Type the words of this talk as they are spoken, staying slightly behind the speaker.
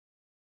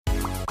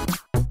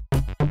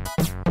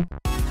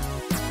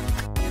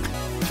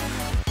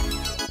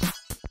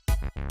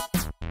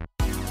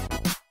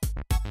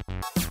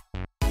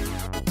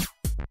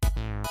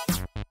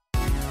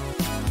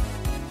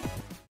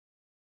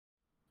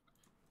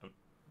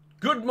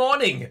Good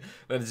morning,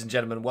 ladies and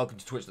gentlemen. Welcome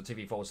to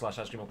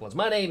twitch.tv/Ice Cream Uploads.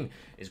 My name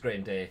is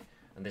Graham Day,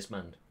 and this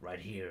man right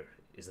here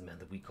is the man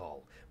that we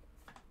call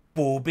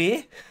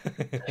Bobby.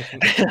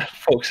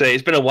 Fuck's sake,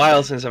 it's been a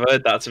while since I've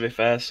heard that, to be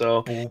fair,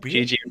 so Bobby?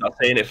 GG, I'm not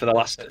saying it for the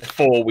last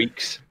 4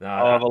 weeks.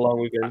 However long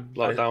we've been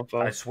locked down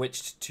for. I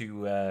switched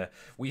to,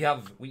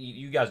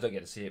 you guys don't get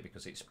to see it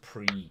because it's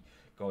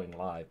pre-going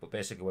live, but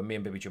basically when me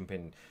and Bibby jump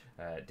in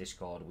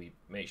Discord, we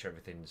make sure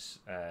everything's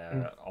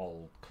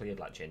all cleared,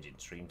 like changing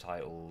stream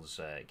titles,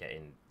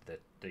 getting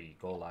the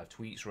go live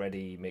tweets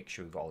ready, make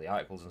sure we've got all the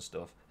articles and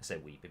stuff. I say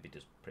we, Bibby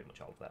does pretty much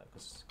all of that.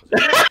 Cause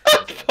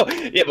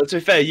yeah, but to be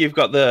fair, you've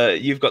got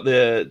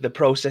the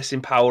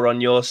processing power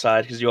on your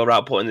side because you're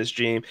outputting the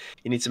stream.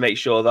 You need to make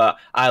sure that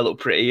I look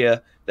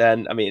prettier.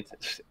 Then, I mean,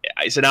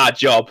 it's an hard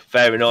job,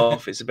 fair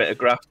enough. It's a bit of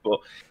graft, but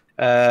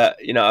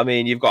you know, I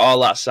mean, you've got all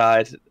that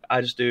side. I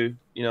just do,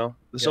 you know,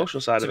 the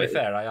social side of it. To be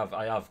fair,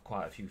 I have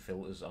quite a few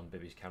filters on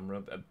Bibby's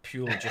camera,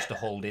 purely just to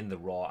hold in the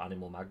raw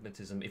animal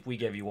magnetism. If we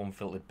gave you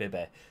unfiltered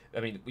Bibby,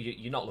 I mean,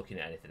 you're not looking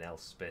at anything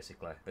else,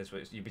 basically.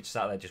 You'd be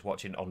sat there just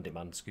watching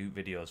on-demand scoop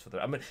videos for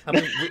the. I mean,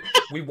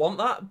 we want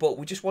that, but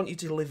we just want you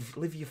to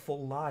live your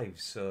full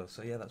lives. So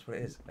yeah, that's what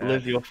it is.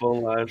 Live your full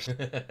lives.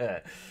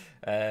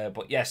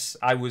 But yes,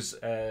 I was.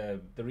 There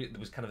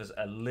was kind of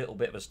a little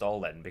bit of a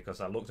stall then because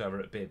I looked over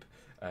at Bib,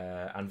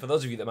 and for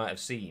those of you that might have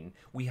seen,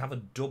 we have a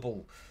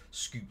double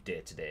scoop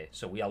day today.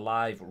 So we are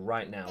live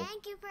right now.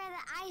 Thank you for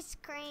the ice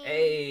cream.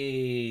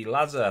 Hey,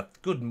 Lazar.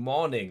 Good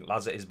morning.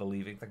 Lazar is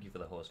believing. Thank you for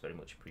the host. Very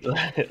much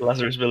appreciated.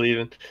 Lazar is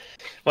believing.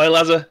 Why,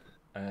 Lazar?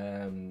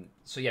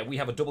 So yeah, we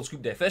have a double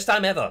scoop day. First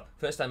time ever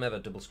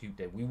double scoop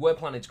day. We were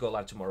planning to go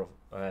live tomorrow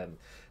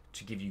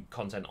to give you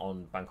content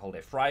on Bank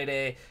Holiday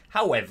Friday.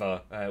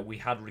 However, we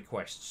had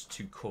requests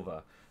to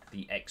cover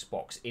the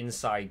Xbox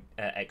Inside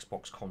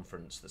Xbox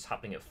conference that's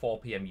happening at 4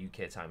 PM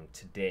UK time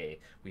today.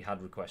 We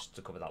had requests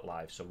to cover that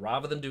live. So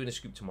rather than doing a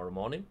scoop tomorrow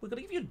morning, we're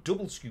going to give you a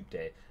double scoop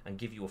day and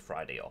give you a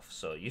Friday off.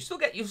 So you'll still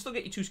get your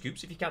 2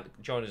 scoops. If you can't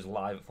join us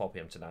live at 4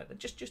 PM tonight, then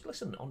just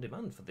listen on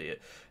demand for the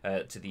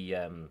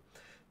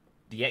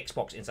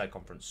Xbox Inside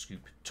Conference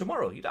scoop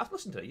tomorrow. You'd have to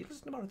listen to it. You'd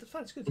listen tomorrow. That's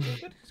fine. It's good.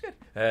 It's good.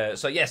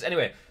 So yes.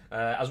 Anyway,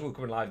 as we were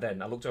coming live,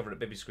 then I looked over at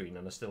Bibby's screen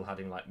and I still had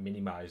him like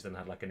minimized and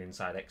had like an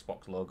Inside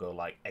Xbox logo,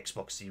 like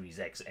Xbox Series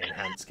X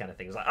enhanced kind of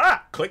thing. It's like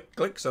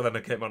click. So then I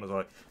came on and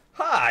was like,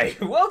 "Hi,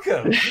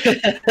 welcome." You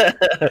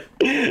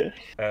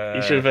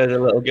should have heard the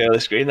little girl on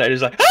the screen that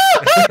was like,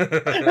 "Ah!"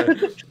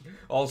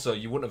 Also,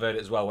 you wouldn't have heard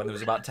it as well when there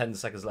was about 10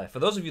 seconds left. For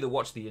those of you that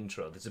watched the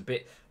intro, there's a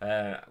bit.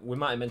 We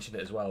might have mentioned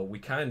it as well. We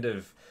kind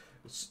of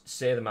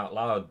say them out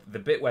loud. The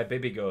bit where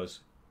Bibby goes,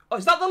 "Oh,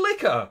 is that the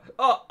liquor?"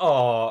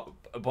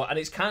 And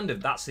it's kind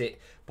of, that's it.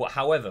 But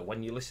however,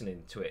 when you're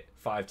listening to it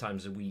 5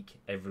 times a week,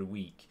 every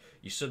week,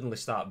 you suddenly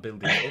start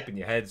building it up in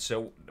your head.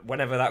 So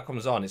whenever that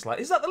comes on, it's like,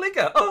 "Is that the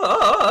liquor?"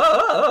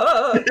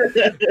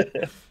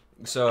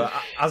 So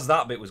as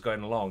that bit was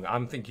going along,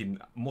 I'm thinking,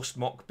 must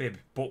mock Bib,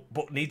 but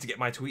need to get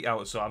my tweet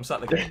out. So I'm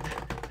sat there going,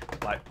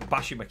 like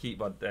bashing my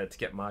keyboard to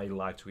get my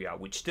live tweet out,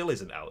 which still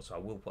isn't out. So I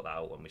will put that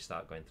out when we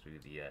start going through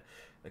the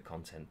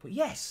content. But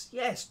yes,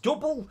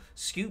 double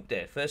scoop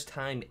day, first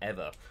time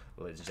ever,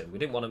 ladies and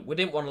gentlemen. We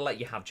didn't want to let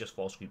you have just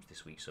 4 scoops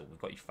this week, so we've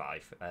got you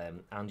 5,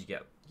 and you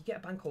get a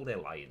Bank Holiday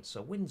Lion.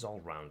 So wins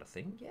all round, I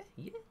think.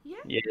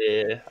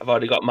 Yeah. I've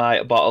already got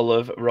my bottle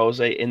of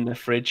rosé in the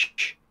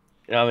fridge.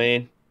 You know what I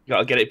mean? Got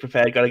to get it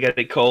prepared. Got to get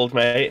it cold,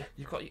 mate.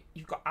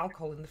 You've got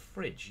alcohol in the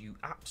fridge. You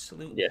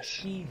absolute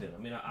heathen. I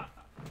mean, I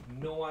have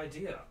no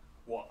idea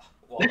what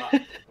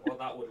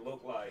that would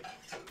look like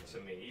to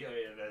me. I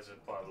mean, there's a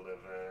bottle of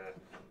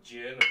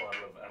gin, a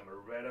bottle of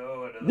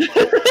amaretto, another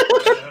bottle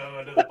of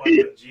amaretto, another bottle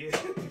of gin.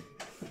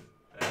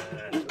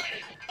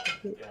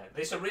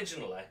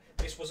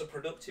 This was a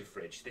productive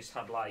fridge. This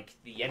had like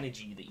the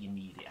energy that you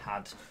need. It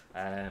had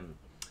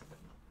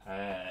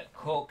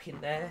Coke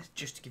in there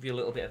just to give you a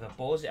little bit of a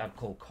buzz. It had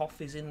cold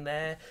coffees in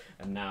there,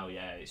 and now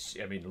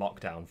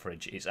lockdown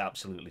fridge. It's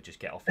absolutely just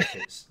get off the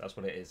tits. That's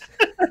what it is.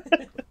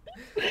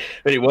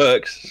 But it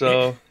works,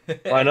 so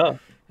why not?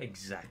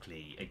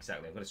 Exactly. I'm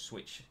going to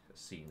switch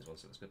scenes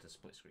once. Let's go to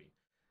split screen.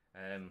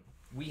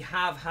 We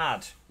have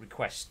had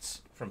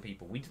requests from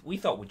people. We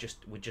thought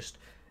we'd just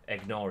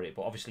ignore it,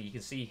 but obviously you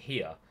can see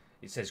here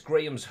it says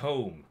Graham's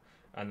home,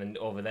 and then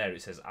over there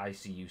it says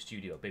ICU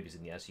studio. Baby's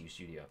in the ICU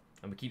studio,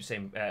 and we keep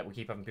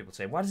having people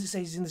saying, "Why does it say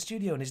he's in the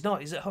studio and he's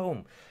not? He's at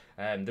home?"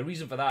 The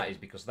reason for that is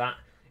because that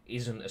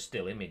isn't a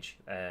still image.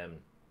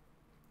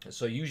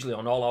 So usually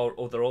on all our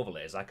other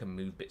overlays, I can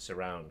move bits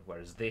around,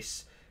 whereas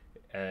this,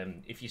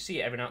 if you see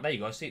it every now and then, you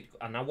go see it,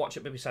 and now watch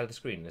it maybe side of the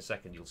screen in a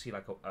second, you'll see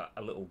like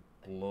a little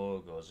glow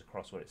goes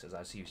across where it says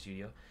ICU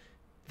Studio.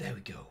 There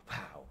we go,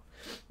 pow.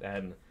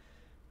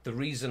 The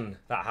reason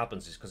that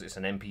happens is because it's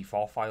an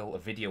MP4 file, a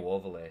video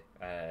overlay.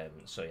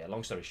 So yeah,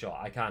 long story short,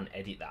 I can't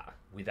edit that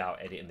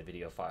without editing the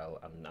video file,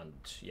 and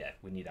yeah,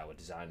 we need our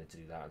designer to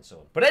do that and so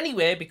on. But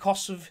anyway,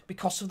 because of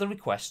the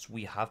requests,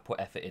 we have put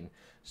effort in,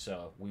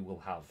 so we will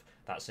have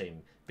that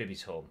same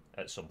Bibby's home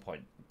at some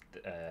point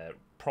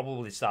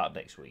probably start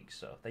next week.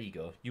 So there you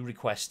go. You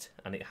request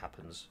and it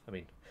happens. I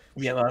mean,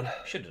 Yeah, man.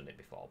 Should have done it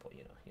before, but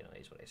you know,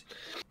 it is what it is.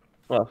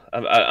 Well,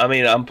 I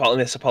mean, I'm putting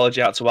this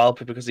apology out to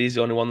Alpy because he's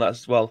the only one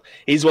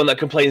he's the one that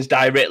complains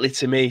directly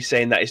to me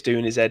saying that he's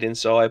doing his head in.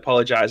 So I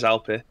apologise,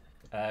 Alpy.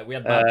 We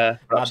had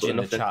Madge in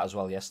the nothing. chat as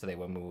well yesterday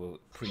when we were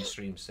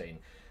pre-stream saying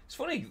it's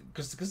funny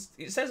because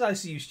it says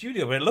ICU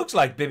studio, but it looks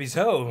like Bibby's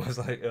home. I was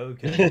like,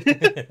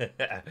 okay.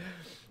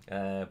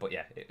 But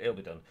yeah, it'll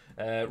be done.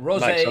 Rose,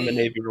 Mike's on the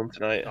Navy room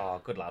tonight.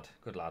 Oh, good lad,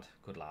 good lad,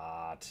 good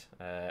lad.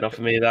 Not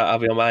for me. That I'll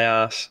be on my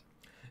ass.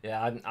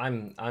 Yeah,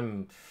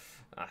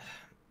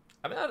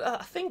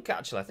 I think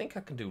I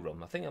can do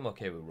rum. I think I'm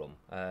okay with rum.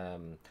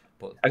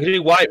 But I can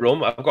do white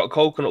rum. I've got a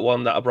coconut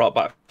one that I brought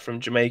back from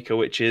Jamaica,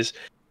 which is.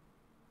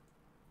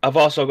 I've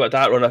also got a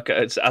dark rum,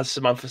 as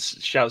Samantha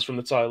shouts from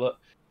the toilet.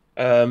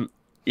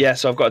 Yeah,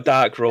 so I've got a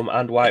dark rum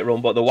and white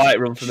rum, but the white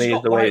rum for me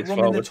is the way it's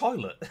forward. She's got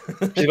white rum in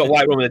the toilet. She's got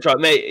white rum in the toilet,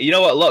 mate. You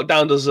know what?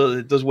 Lockdown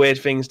does weird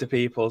things to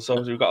people.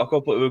 So we've got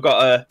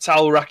a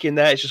towel rack in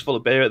there. It's just full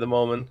of beer at the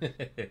moment.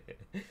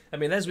 I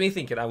mean, there's me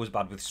thinking I was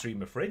bad with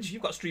streamer fridge.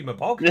 You've got streamer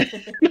bog.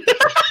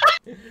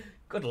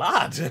 Good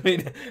lad. I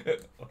mean,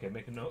 okay,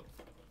 make a note.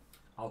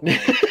 I'll go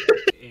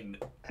in.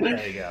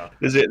 There you go.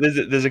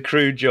 There's a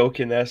crude joke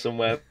in there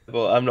somewhere,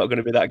 but I'm not going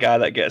to be that guy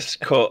that gets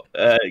cut,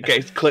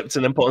 gets clipped,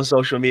 and then put on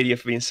social media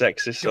for being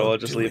sexist. So I'll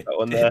just leave that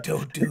one there.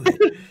 Don't do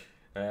it.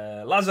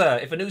 Lazar,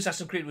 if a new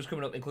Assassin's Creed was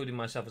coming up, including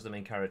myself as the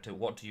main character,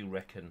 what do you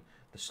reckon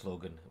the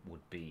slogan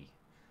would be?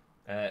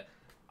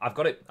 I've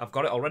got it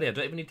already. I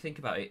don't even need to think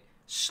about it.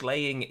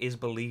 Slaying is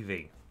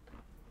believing.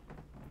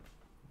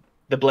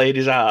 The blade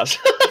is ours.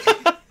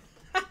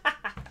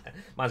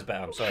 Mine's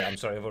better. I'm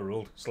sorry.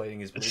 Overruled.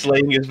 Slaying is believing.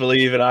 Slaying is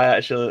believing.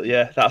 That's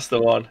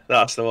the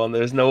one.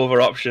 There's no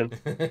other option.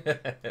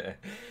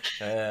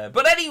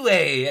 But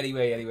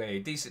anyway,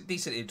 decent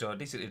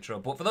intro.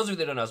 But for those of you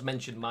that don't know, as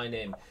mentioned, my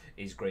name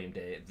is Graham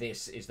Day.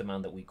 This is the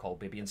man that we call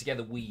Bibby, and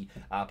together we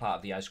are part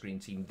of the ice cream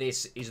team.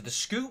 This is the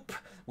Scoop,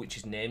 which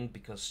is named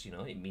because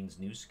it means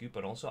news scoop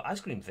and also ice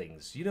cream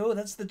things.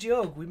 That's the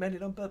joke. We made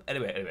it on purpose.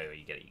 Anyway,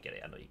 you get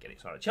it. I know you get it.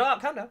 Sorry, chill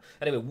out, calm down.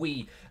 Anyway,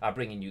 we are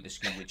bringing you the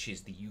Scoop, which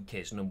is the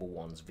UK's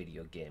 #1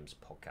 video games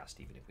podcast,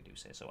 even if we do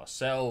say so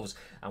ourselves.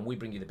 And we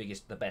bring you the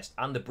biggest, the best,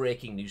 and the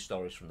breaking news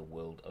stories from the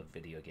world of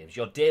video games.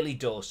 Your daily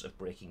dose of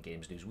breaking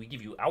games news. We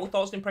give you our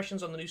thoughts and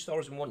impressions on the news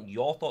stories. We want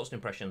your thoughts and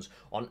impressions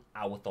on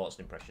our thoughts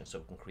and impressions, so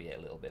we can create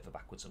a little bit of a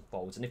backwards and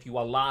forwards. And if you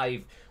are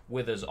live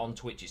with us on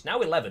Twitch, it's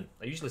now 11.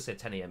 I usually say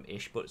 10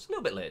 a.m.-ish, but it's a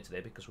little bit later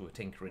today because we were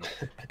tinkering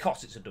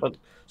because it's a double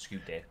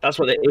Scoop day. That's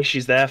what the ish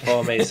is there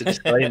for, mate. It's a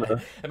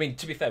disclaimer. I mean,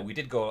 to be fair, we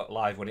did go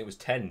live when it was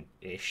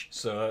 10-ish,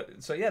 so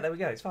yeah, there we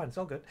go. It's fine. It's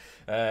all good.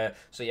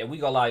 So yeah, we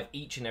go live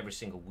each and every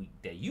single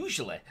weekday,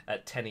 usually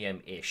at 10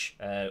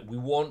 a.m.-ish. We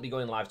won't be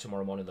going live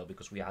tomorrow morning, though,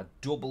 because we are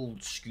double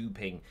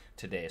scooping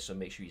today, so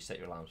make sure you set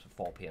your alarms for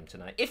 4 p.m.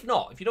 tonight. If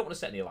not, if you don't want to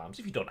set any alarms,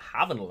 if you don't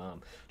have an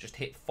alarm, just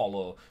hit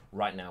follow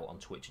right now on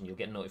Twitch, and you'll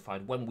get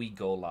notified when we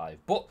go live.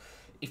 But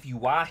if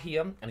you are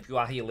here, and if you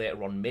are here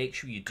later on, make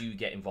sure you do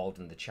get involved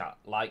in the chat,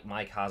 like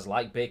Mike has,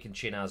 like Bacon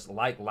Chin has,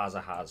 like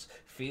Lazar has.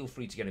 Feel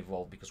free to get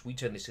involved, because we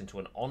turn this into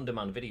an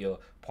on-demand video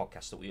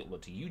podcast that we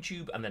upload to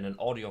YouTube, and then an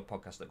audio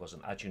podcast that goes on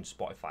iTunes,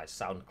 Spotify,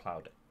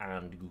 SoundCloud,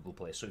 and Google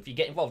Play. So if you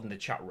get involved in the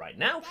chat right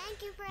now,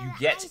 you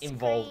get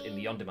involved in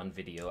the on-demand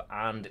video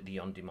and the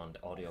on-demand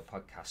audio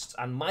podcasts.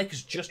 And Mike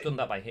has just done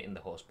that by hitting the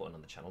host button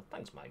on the channel.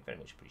 Thanks, Mike. Very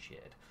much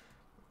appreciated.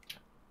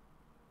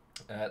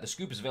 The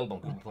Scoop is available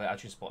on Google Play,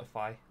 iTunes,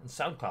 Spotify, and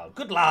SoundCloud.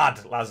 Good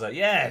lad, Lazar.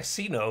 Yes,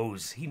 he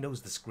knows. He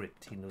knows the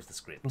script.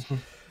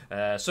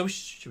 So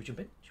should we jump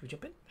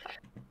in?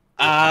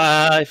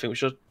 I think we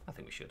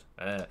should.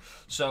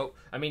 So,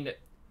 I mean,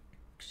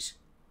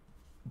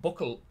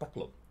 buckle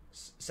up.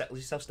 Settle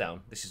yourselves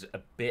down. This is a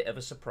bit of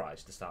a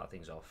surprise to start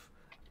things off.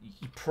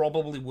 You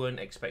probably weren't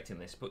expecting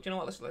this, but you know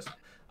what? Let's.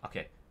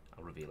 Okay,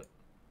 I'll reveal it.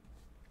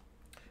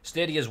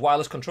 Stadia's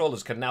wireless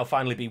controllers can now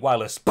finally be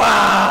wireless.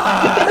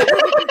 Bah!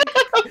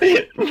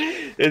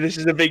 This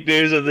is the big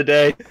news of the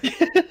day.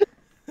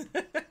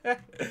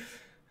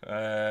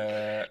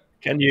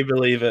 Can you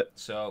believe it?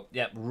 So,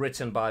 yeah,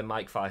 written by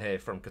Mike Fahey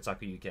from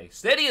Kotaku UK.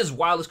 Stadia's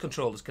wireless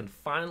controllers can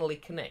finally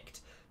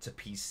connect to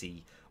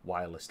PC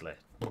wirelessly.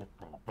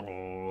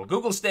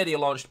 Google Stadia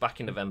launched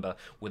back in November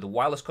with a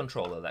wireless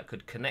controller that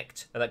could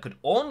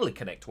only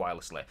connect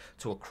wirelessly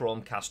to a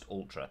Chromecast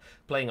Ultra.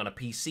 Playing on a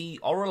PC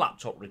or a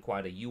laptop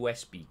required a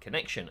USB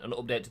connection. An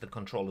update to the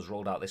controllers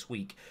rolled out this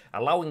week,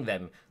 allowing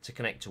them to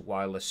connect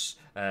wirelessly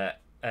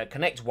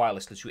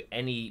to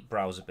any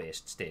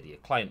browser-based Stadia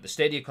client. The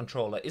Stadia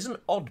controller is an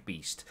odd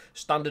beast.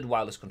 Standard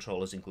wireless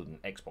controllers, including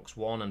Xbox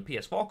One and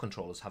PS4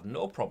 controllers, have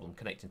no problem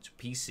connecting to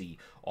PC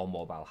or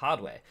mobile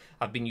hardware.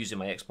 I've been using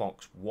my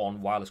Xbox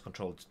One wireless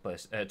controller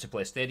to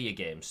play Stadia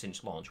games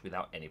since launch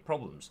without any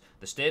problems.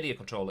 The Stadia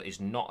controller is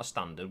not a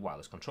standard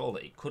wireless controller.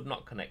 It could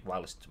not connect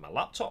wirelessly to my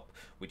laptop,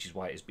 which is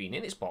why it has been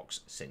in its box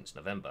since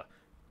November.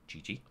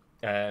 GG.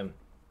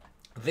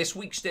 This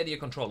week's Stadia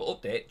controller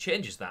update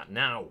changes that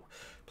now.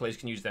 Players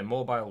can use their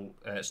mobile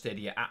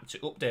Stadia app to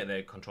update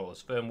their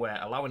controller's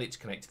firmware, allowing it to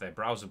connect to their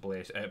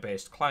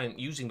browser-based client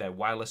using their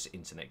wireless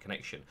internet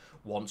connection.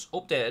 Once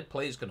updated,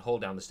 players can hold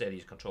down the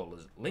Stadia's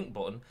controller's link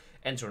button,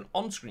 enter an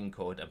on-screen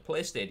code, and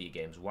play Stadia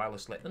games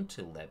wirelessly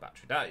until their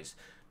battery dies.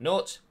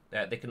 Note,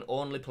 they can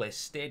only play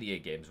Stadia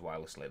games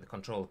wirelessly. The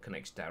controller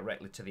connects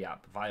directly to the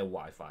app via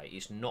Wi-Fi.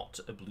 It's not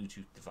a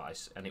Bluetooth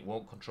device, and it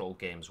won't control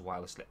games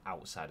wirelessly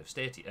outside of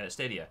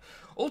Stadia.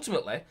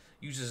 Ultimately,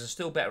 users are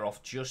still better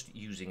off just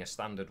using a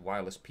standard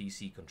wireless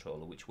PC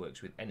controller, which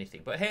works with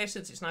anything. But hey,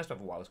 since it's nice to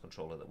have a wireless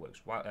controller that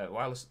works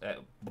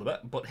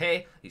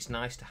it's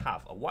nice to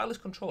have a wireless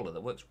controller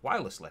that works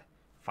wirelessly.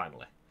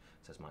 Finally,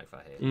 says Mike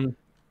Fahey.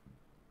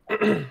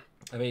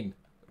 I mean,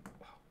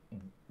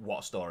 what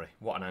a story!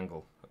 What an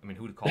angle! I mean,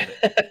 who'd have called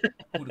it?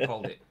 Who'd have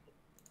called it?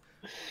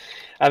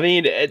 I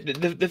mean,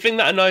 the thing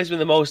that annoys me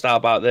the most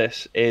about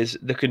this is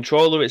the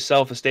controller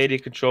itself, the Stadia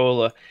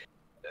controller,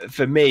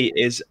 for me,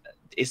 it's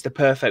the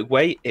perfect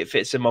weight. It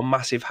fits in my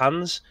massive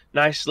hands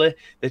nicely.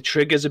 The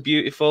triggers are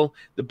beautiful.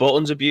 The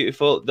buttons are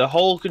beautiful. The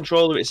whole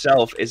controller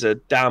itself is a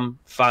damn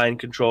fine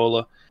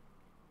controller.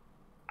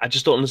 I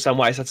just don't understand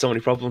why it's had so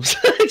many problems.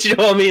 Do you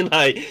know what I mean?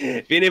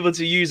 Like, being able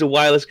to use a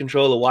wireless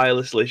controller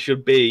wirelessly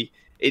should be...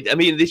 I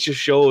mean, this just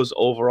shows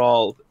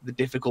overall the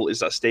difficulties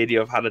that Stadia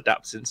have had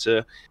adapting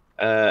to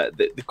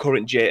the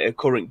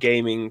current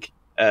gaming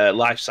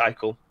life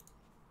cycle.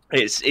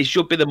 It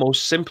should be the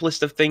most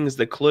simplest of things.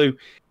 The clue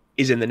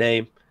is in the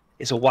name.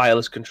 It's a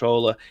wireless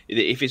controller.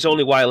 If it's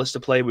only wireless to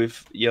play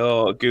with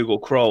your Google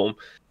Chrome,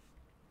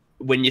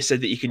 when you said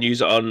that you can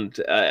use it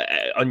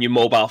on your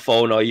mobile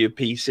phone or your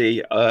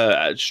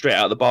PC straight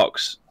out of the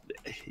box,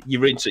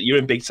 you're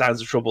in big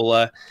signs of trouble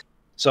there.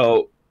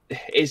 So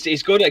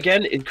it's good.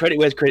 Again, in credit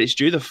where credit's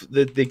due.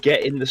 They're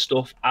getting the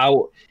stuff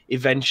out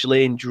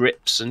eventually in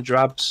drips and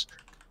drabs,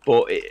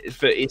 but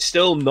it's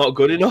still not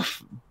good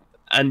enough,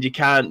 and you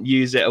can't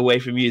use it away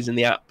from using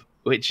the app,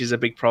 which is a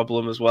big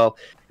problem as well.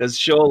 Because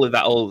surely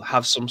that'll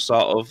have some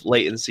sort of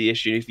latency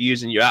issue if you're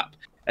using your app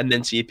and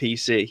then to your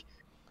PC.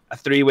 A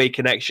three-way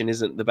connection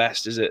isn't the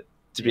best, is it?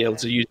 To be able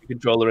to use the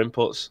controller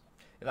inputs.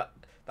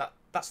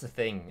 That's the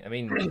thing. I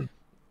mean,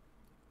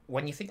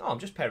 when you think, oh, I'm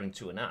just pairing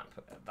to an app.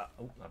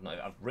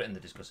 I've written the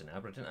discussing now,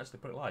 but I didn't actually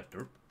put it live.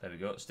 There we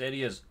go.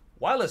 Stadia's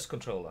wireless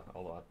controller.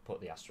 Although I put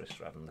the asterisk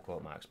rather than the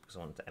quote marks because I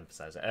wanted to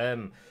emphasize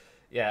it.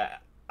 Yeah,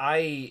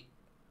 I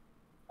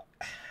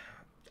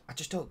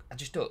just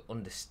don't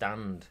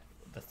understand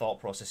the thought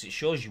process. It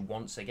shows you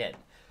once again.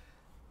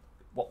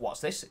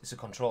 What's this? It's a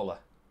controller.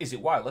 Is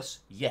it wireless?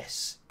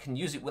 Yes. Can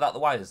you use it without the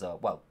wires though?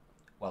 Well,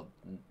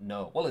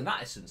 no. Well, in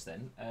that essence,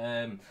 then,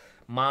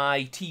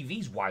 my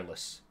TV's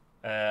wireless.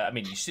 I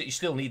mean, you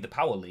still need the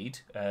power lead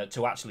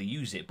to actually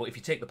use it, but if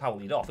you take the power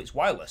lead off, it's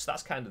wireless.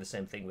 That's kind of the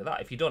same thing with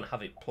that. If you don't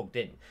have it plugged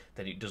in,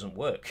 then it doesn't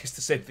work. It's the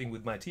same thing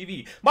with my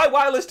TV. My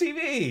wireless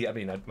TV! I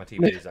mean, my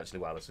TV is actually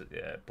wireless,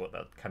 but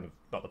that's kind of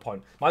not the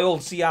point. My old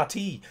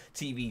CRT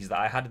TVs that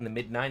I had in the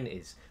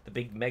mid-90s, the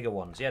big mega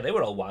ones, yeah, they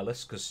were all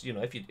wireless, because, you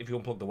know, if you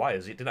unplug the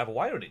wires, it didn't have a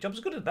wire in it.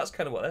 Job's good, and that's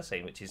kind of what they're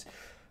saying, which is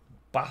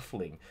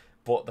baffling.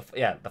 But, the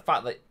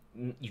fact that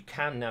you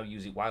can now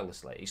use it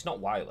wirelessly, it's not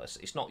wireless,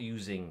 it's not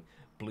using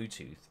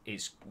Bluetooth,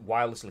 it's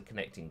wirelessly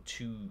connecting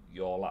to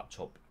your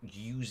laptop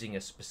using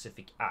a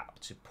specific app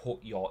to put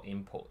your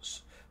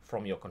inputs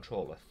from your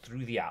controller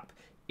through the app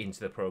into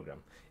the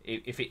program.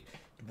 If it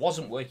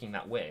wasn't working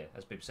that way,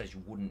 as Bib says,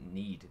 you wouldn't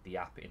need the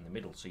app in the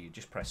middle, so you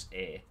just press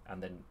A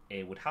and then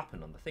A would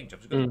happen on the thing.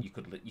 You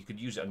could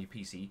use it on your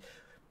PC.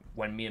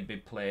 When me and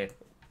Bib play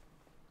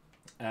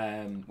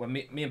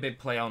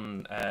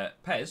on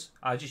PES,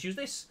 I just use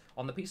this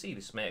on the PC.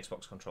 This is my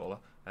Xbox controller.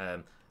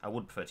 I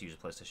would prefer to use a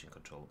PlayStation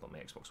controller, but my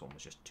Xbox One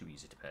was just too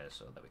easy to pair,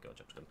 so there we go,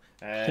 job's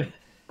done.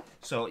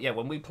 So, yeah,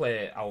 when we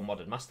play our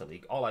Modern Master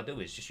League, all I do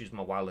is just use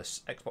my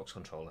wireless Xbox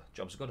controller.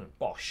 Job's good, and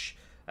bosh.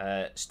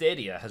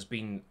 Stadia has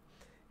been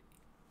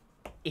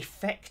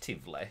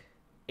effectively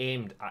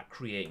aimed at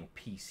creating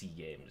PC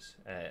games.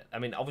 I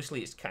mean,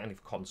 obviously, it's kind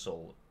of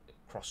console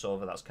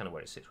crossover. That's kind of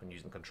where it sits when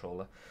using the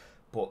controller.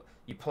 But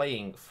you're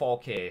playing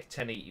 4K,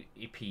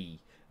 1080p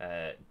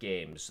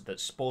games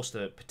that's supposed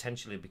to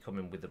potentially be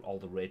coming with all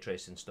the ray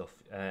tracing stuff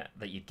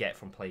that you'd get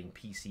from playing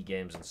PC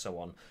games and so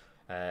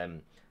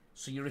on.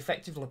 So you're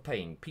effectively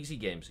playing PC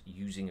games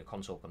using a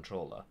console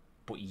controller,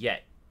 but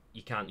yet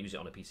you can't use it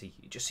on a PC.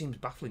 It just seems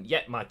baffling.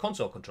 Yet my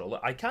console controller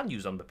I can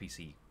use on the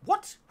PC.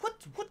 What?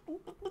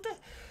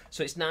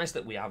 So it's nice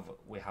that we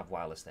have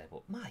wireless there,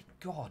 but my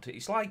God,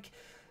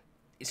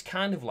 it's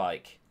kind of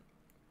like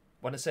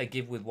when I say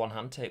give with one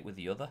hand, take with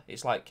the other.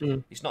 It's like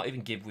it's not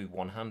even give with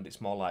one hand.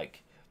 It's more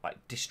like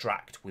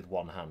distract with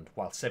one hand,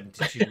 while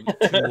 72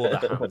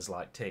 other hands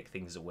take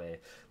things away.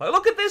 Like,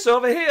 look at this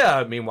over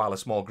here. Meanwhile, a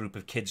small group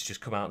of kids just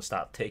come out and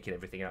start taking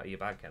everything out of your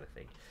bag, kind of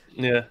thing.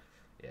 Yeah.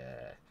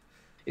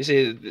 You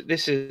see,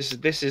 this is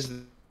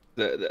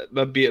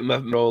my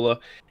controller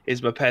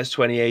is my PES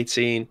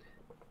 2018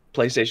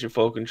 PlayStation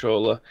 4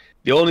 controller.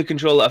 The only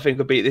controller I think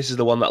would beat this is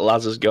the one that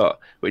Laz has got,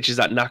 which is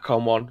that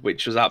Nakon one,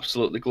 which was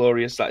absolutely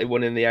glorious that he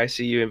won in the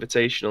ICU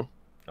Invitational.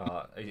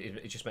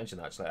 It just mentioned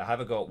that, actually. I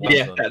have got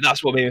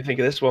That's what made me think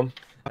of this one.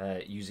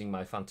 Using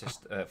my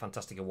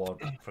fantastic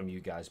award from you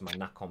guys, my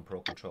Nakon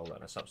Pro controller,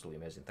 and that's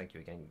absolutely amazing. Thank you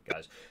again,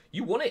 guys.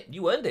 You won it.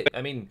 You earned it.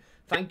 I mean,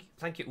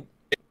 thank you.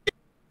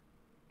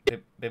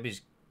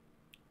 Baby's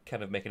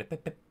kind of making a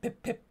pip pip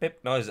pip pip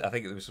pip noise. I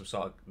think there was some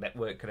sort of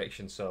network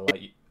connection. So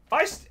like,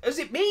 is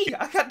it me?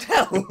 I can't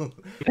tell. 1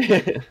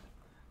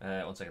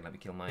 second. Let me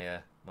kill my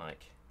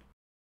mic.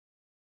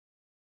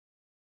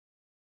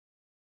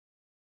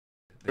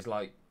 There's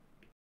like.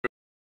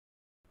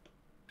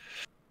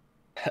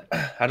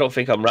 I don't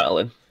think I'm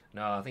rattling.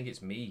 No, I think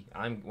it's me.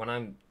 When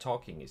I'm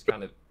talking, it's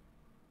kind of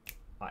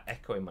like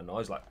echoing my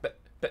noise. Like, but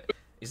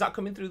is that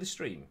coming through the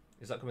stream?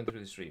 Is that coming through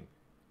the stream?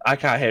 I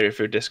can't hear it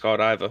through Discord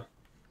either.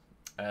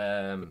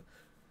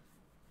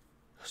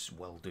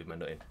 Well, do my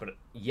nutting, but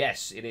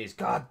yes, it is.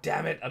 God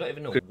damn it! I don't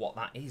even know what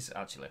that is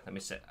actually. Let me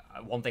say.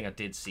 One thing I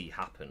did see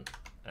happen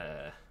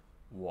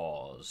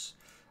was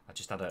I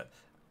just had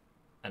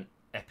an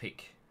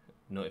epic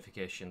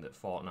notification that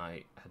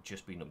Fortnite had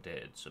just been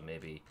updated, so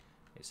maybe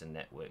it's a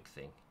network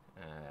thing.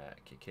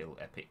 Kill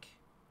Epic.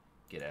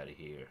 Get out of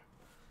here.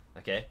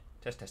 Okay.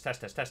 Test.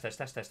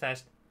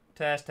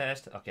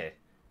 Okay.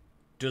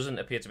 Doesn't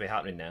appear to be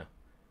happening now.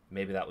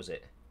 Maybe that was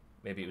it.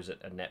 Maybe it was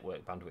a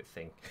network bandwidth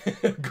thing.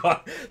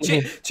 God.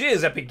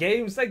 Cheers, Epic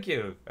Games. Thank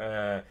you.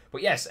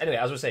 But yes, anyway,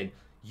 as I was saying,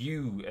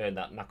 you earned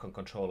that Nakon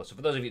controller. So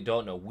for those of you who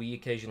don't know, we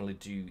occasionally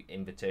do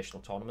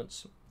invitational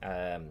tournaments.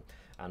 And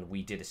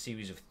we did a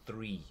series of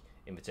 3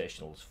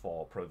 invitationals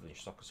for Pro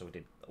Evolution Soccer. So we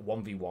did a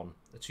 1v1,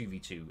 a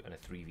 2v2, and a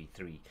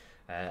 3v3.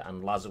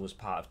 And Lazar was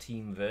part of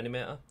Team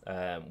Vernimator,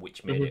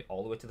 which made it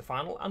all the way to the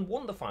final and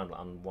won the final.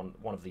 And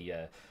one of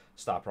the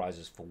star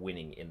prizes for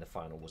winning in the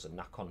final was a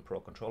Nakon Pro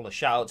controller.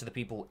 Shout out to the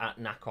people at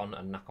Nakon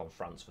and Nakon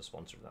France for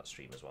sponsoring that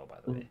stream as well, by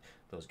the way.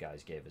 Those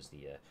guys gave us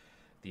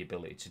the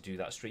ability to do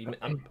that stream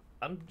and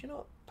you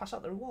know, pass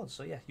out the rewards.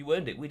 So yeah, you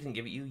earned it. We didn't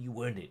give it you,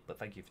 you earned it. But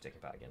thank you for taking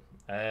part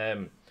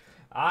again.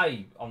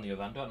 I, on the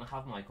other hand, don't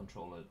have my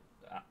controller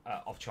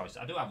of choice.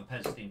 I do have a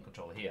PES Steam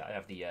controller here. I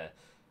have the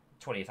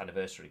 20th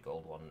anniversary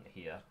gold one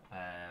here.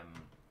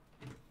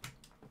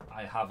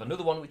 I have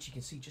another one which you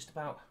can see just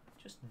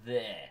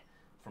there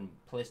from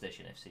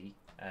PlayStation FC,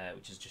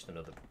 which is just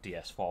another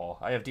DS4.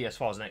 I have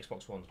DS4s and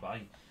Xbox Ones, but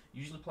I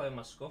usually play on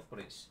my SCUF, but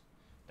it's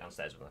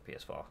downstairs with my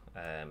PS4.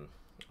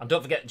 And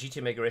don't forget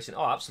GTA Mega Racing.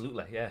 Oh,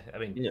 absolutely, yeah. I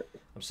mean,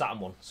 I'm sat on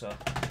one, so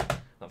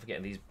not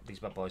forgetting these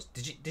bad boys.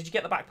 Did you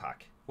get the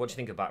backpack? What do you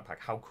think of the backpack?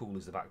 How cool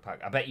is the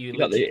backpack? I bet you.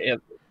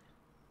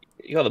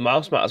 You got the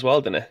mouse mat as well,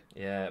 didn't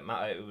you? Yeah,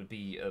 it would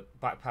be a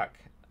backpack.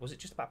 Was it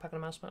just a backpack and a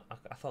mouse mat?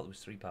 I thought it was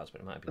 3 parts,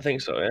 but it might be. I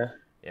think so, yeah.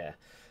 Yeah,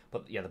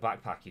 but yeah, the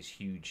backpack is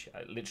huge.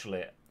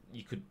 Literally,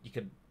 you could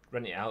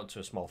rent it out to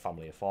a small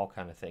family of 4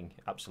 kind of thing.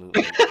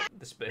 Absolutely.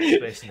 The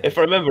space if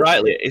I remember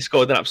rightly, he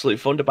scored an absolute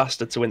thunder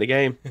bastard to win the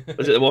game.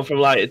 Was it the one from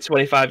like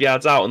 25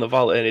 yards out on the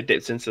volley and it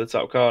dipped into the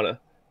top corner?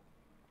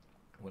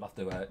 We'll have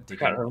to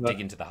dig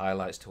into the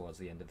highlights towards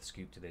the end of the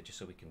scoop today, just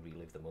so we can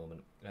relive the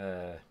moment.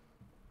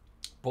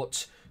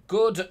 But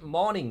good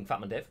morning,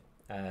 Fatman Dave.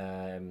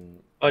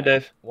 Hi,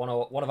 Dave. One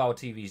of our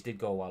TVs did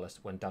go wireless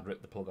when Dad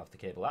ripped the plug off the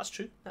cable. That's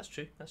true.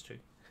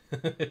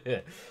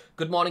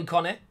 Good morning,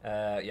 Connor.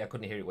 Yeah, I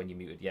couldn't hear it when you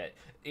muted. Yeah,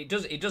 it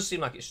does seem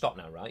like it stopped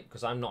now, right?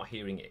 Because I'm not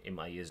hearing it in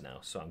my ears now,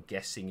 so I'm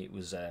guessing it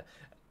was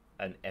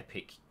an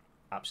epic,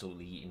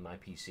 absolutely eating my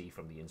PC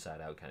from the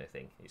inside out kind of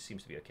thing. It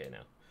seems to be okay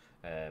now.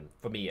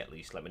 For me, at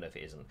least. Let me know if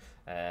it isn't.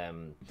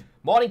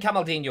 Morning,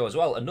 Camaldino as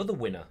well. Another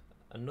winner.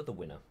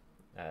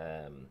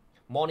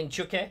 Morning,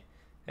 Chucky.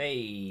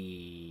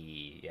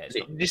 Hey. Yeah,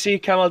 Did you see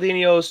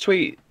Camaldino's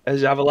tweet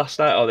as either last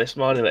night or this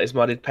morning that he's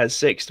modded PES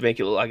 6 to make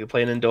it look like you're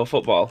playing indoor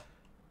football?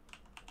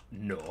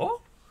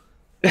 No.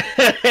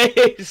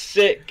 It's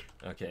sick.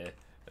 Okay.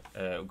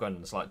 We're going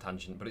on a slight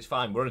tangent, but it's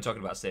fine. We're only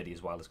talking about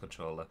Stadia's wireless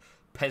controller.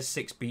 PES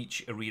 6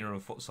 beach, arena,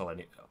 and futsal.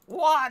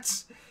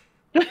 What?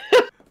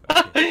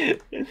 Okay.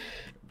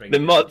 The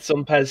mods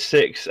on PES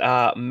 6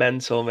 are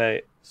mental,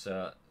 mate.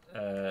 So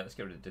let's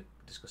get rid of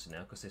discussing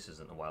now, because this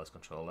isn't a wireless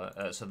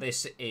controller. So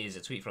this is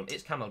a tweet from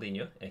It's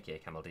Camaldino, aka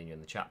Camaldino in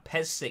the chat.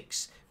 PES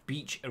 6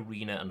 beach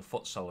arena and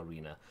futsal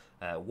arena.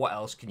 What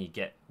else can you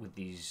get with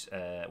these?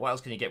 What else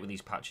can you get with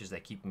these patches?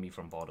 They're keeping me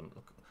from boredom.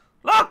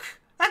 Look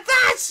at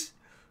that!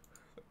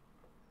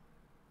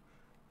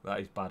 That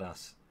is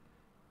badass.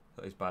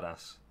 That is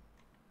badass.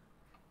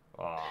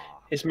 Oh.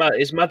 It's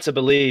mad to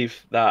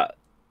believe that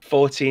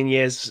 14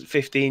 years,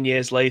 15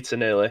 years later,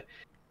 nearly,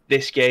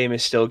 this game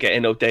is still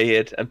getting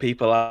updated and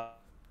people are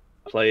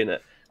playing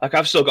it. Like,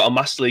 I've still got a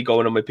Master League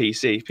going on my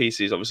PC.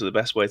 PC is obviously the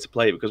best way to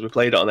play it because we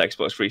played it on the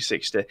Xbox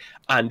 360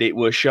 and it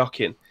was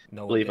shocking.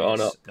 No believe updates, it or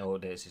not. No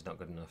updates is not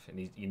good enough.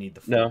 You need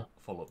the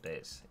full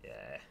updates.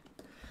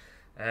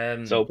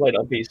 Yeah. So played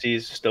on PC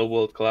is still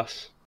world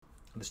class.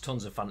 There's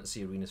tons of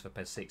fantasy arenas for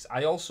PES 6.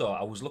 I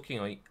was looking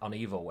on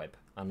EvoWeb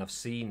and I've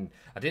seen.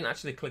 I didn't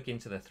actually click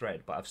into the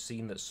thread, but I've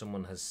seen that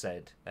someone has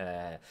said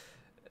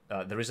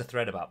there is a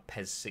thread about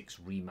PES 6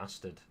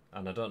 remastered,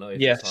 and I don't know if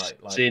Yes,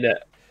 it's like seen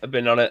it. I've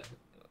been on it.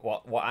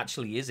 what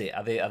actually is it?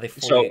 Are they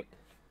So fully?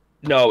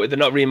 no, they're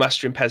not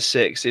remastering PES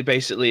 6.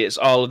 It's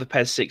all of the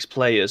PES 6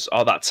 players,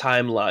 or that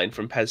timeline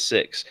from PES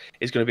 6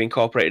 is going to be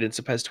incorporated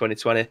into PES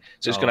 2020.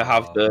 So it's going to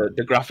have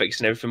the graphics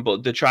and everything,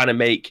 but they're trying to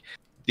make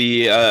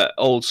the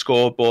old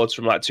scoreboards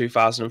from like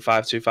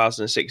 2005,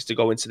 2006 to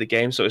go into the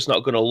game. So it's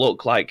not going to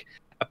look like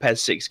a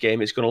PES 6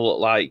 game. It's going to look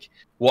like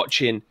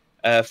watching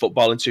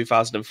football in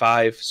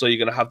 2005. So you're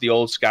going to have the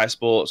old Sky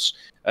Sports,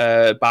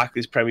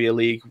 Barclays Premier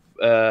League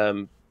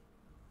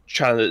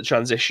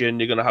transition.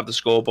 You're going to have the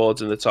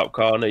scoreboards in the top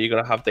corner. You're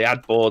going to have the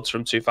ad boards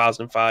from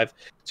 2005,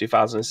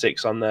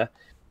 2006 on there.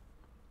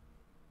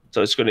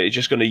 So it's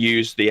just going to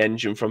use the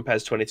engine from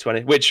PES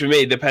 2020, which for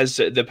me, the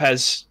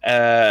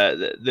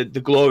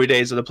glory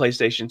days of the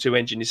PlayStation 2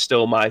 engine is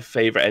still my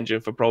favorite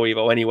engine for Pro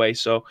Evo anyway.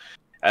 So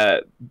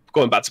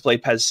going back to play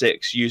PES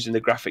 6, using the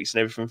graphics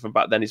and everything from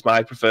back then is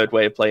my preferred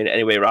way of playing it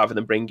anyway, rather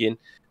than bringing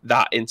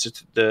that into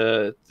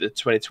the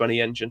 2020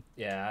 engine.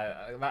 Yeah,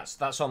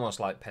 that's almost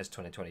like PES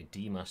 2020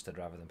 demastered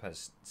rather than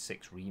PES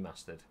 6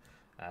 remastered.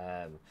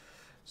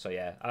 So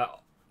yeah,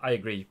 I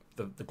agree.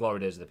 The glory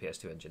days of the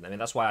PS2 engine. I mean,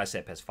 that's why I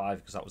say PS5,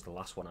 because that was the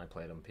last one I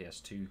played on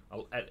PS2.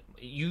 It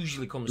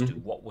usually comes to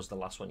what was the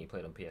last one you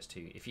played on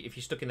PS2. If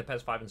you're stuck in the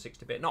PS5 and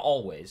 60-bit, not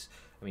always.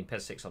 I mean,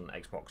 PS6 on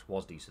Xbox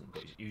was decent,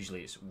 but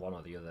usually it's one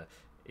or the other.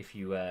 If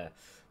you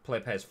play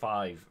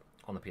PS5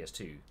 on the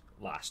PS2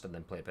 last and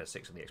then play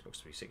PS6 on the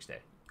Xbox 360,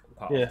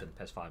 quite often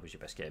PS5 was your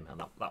best game, and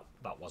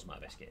that was my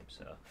best game.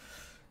 So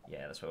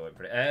yeah, that's why I went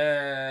for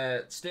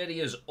it.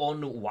 Stadia's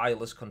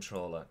on-wireless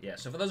controller. Yeah,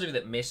 so for those of you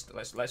that missed,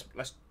 let's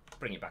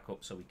bring it back up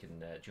so we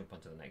can jump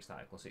onto the next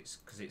article. It's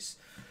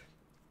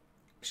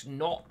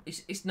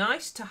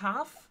nice to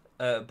have,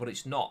 but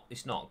it's not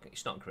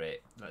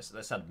great.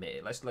 Let's admit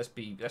it. Let's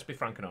be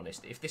frank and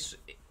honest. If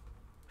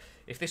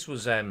this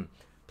was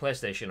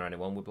PlayStation or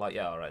anyone, we'd be like,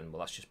 yeah, all right, well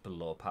that's just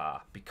below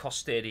par. Because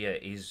Stadia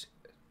is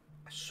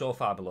so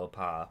far below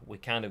par, we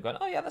kind of going,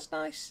 oh yeah, that's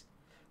nice.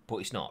 But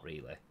it's not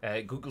really.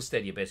 Google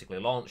Stadia basically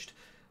launched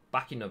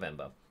back in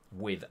November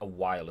with a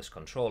wireless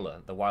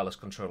controller. The wireless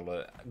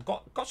controller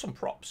got some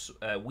props.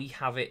 We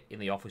have it in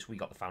the office. We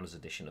got the Founders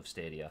Edition of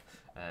Stadia,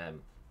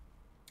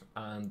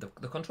 and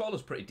the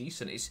controller's pretty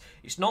decent.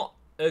 It's not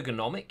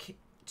ergonomic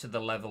to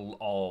the level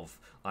of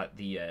like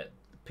the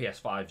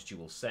PS5's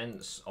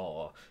DualSense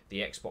or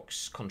the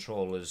Xbox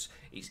controllers.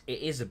 It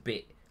is a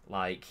bit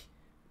like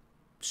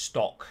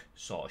stock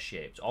sort of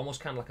shaped,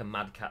 almost kind of like a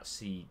Mad Cat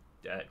C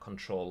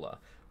controller.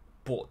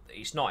 But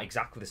it's not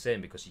exactly the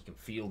same because you can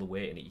feel the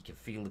weight in it. You can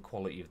feel the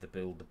quality of the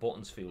build. The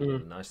buttons feel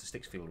really nice. The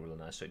sticks feel really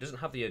nice. So it doesn't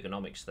have the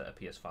ergonomics that a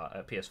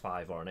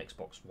PS5 or an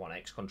Xbox One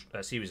X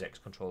Series X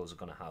controllers are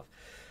going to have.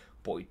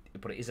 But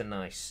it is a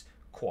nice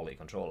quality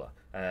controller.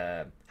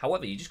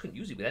 However, you just couldn't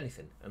use it with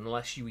anything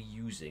unless you were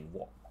using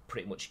what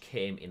pretty much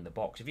came in the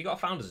box. If you got a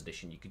Founders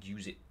Edition, you could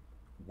use it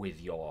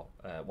with your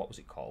what was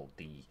it called?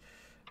 The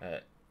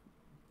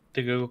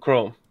Google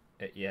Chrome.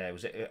 Yeah, it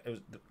was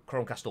the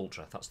Chromecast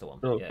Ultra. That's the one.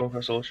 Oh, yeah.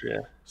 Chromecast Ultra, yeah.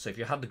 So if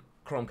you had the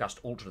Chromecast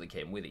Ultra that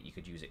came with it, you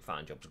could use it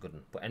fine. Jobs are good.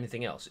 But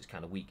anything else, it's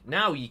kind of weak.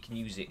 Now you can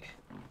use it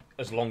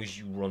as long as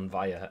you run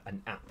via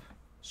an app.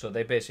 So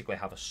they basically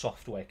have a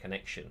software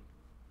connection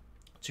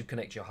to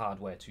connect your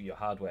hardware to your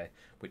hardware,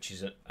 which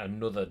is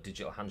another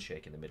digital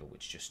handshake in the middle.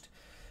 Which just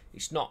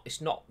it's not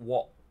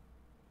what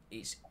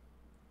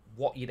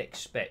you'd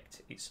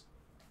expect. It's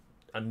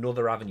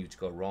another avenue to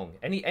go wrong.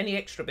 Any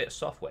extra bit of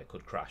software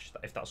could crash.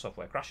 If that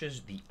software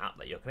crashes, the app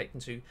that you're connecting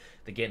to,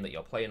 the game that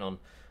you're playing on,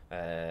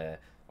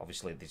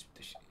 obviously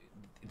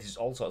there's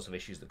all sorts of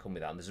issues that come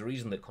with that. And there's a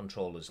reason that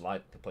controllers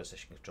like the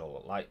PlayStation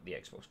controller, like the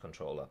Xbox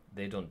controller,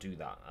 they don't do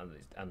that.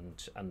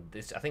 And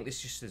this, I think this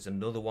just is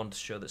another one to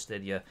show that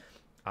Stadia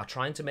are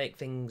trying to make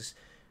things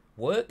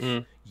work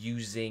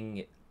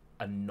using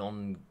a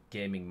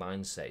non-gaming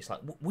mindset. It's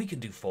like, we can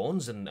do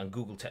phones and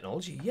Google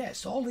technology.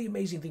 Yes, all the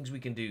amazing things we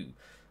can do.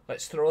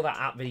 Let's throw that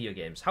at video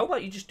games. How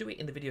about you just do it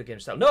in the video game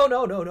style? No.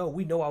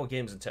 We know our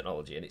games and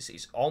technology, and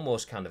it's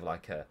almost kind of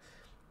like a.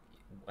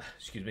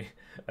 Excuse me,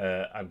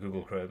 I'm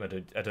Google Chrome. I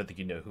don't think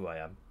you know who I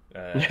am.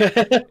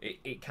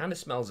 It kind of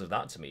smells of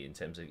that to me in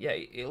terms of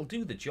it'll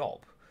do the job.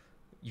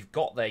 You've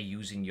got there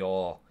using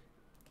your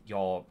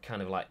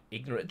kind of like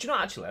ignorant. Do you know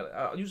actually?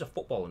 I'll use a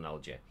football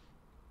analogy.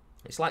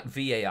 It's like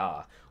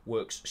VAR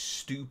works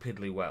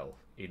stupidly well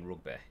in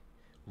rugby,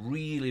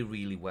 really,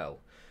 really well.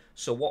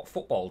 So what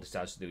football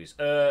decides to do is,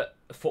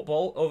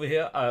 football over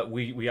here,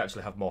 we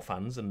actually have more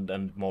fans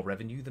and more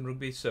revenue than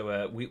rugby,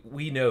 so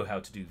we know how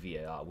to do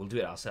VAR. We'll do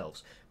it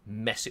ourselves.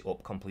 Mess it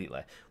up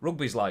completely.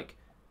 Rugby's like,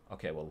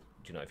 okay, well,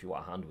 do you know, if you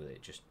want a hand with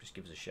it, just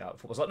give us a shout.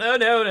 Football's like, no,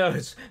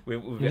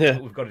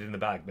 we've got it in the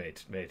bag,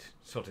 mate,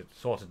 sorted,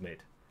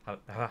 mate.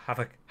 Have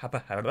a cup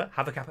of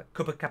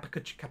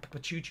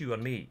cappuccino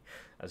on me,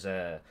 as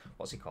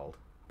what's he called?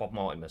 Bob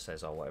Mortimer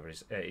says, or whatever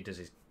he does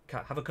his.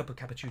 Have a cup of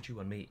cappuccino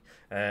on me.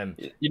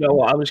 You know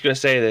what? I'm just going to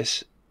say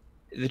this.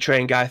 the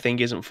train guy thing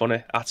isn't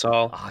funny at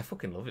all. Oh, I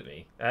fucking love it,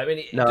 me. I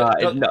mean, No,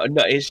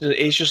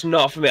 it's just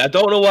not for me. I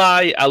don't know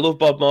why. I love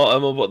Bob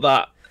Mortimer,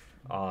 but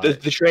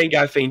the train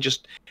guy thing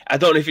just, I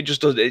don't know if it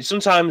just does it.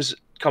 Sometimes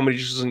comedy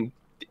just doesn't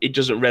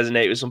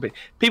resonate with some people.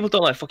 People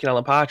don't like fucking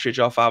Alan Partridge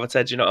or Father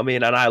Ted, you know what I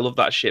mean? And I love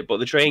that shit. But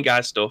the train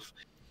guy stuff,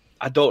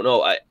 I don't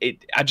know. I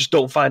just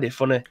don't find it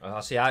funny.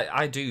 See,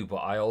 I do, but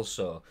I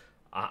also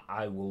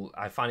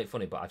I find it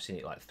funny, but I've seen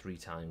it like 3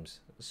 times.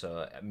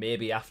 So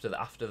maybe after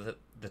the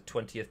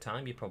 20th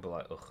time, you're probably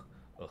like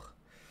ugh.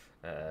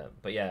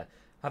 But yeah,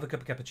 have a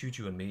cup of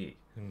cappuccino and me.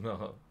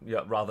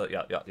 Yeah, rather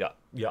yeah.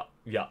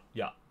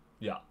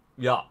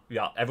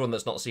 Everyone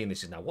that's not seeing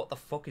this is now, what the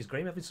fuck, is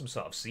Graham having some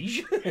sort of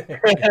seizure?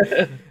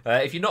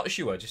 If you're not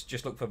sure,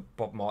 just look for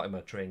Bob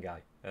Mortimer, train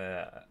guy,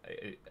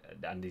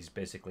 and he's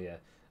basically a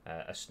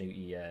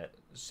snooty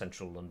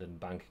central London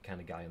bank kind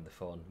of guy on the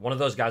phone. One of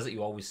those guys that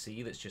you always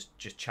see that's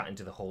just chatting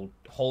to the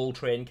whole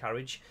train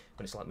carriage.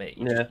 When it's like, mate,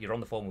 you're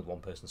on the phone with one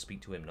person,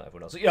 speak to him, not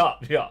everyone else.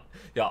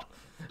 Yeah.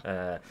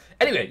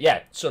 Anyway,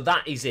 yeah. So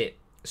that is it.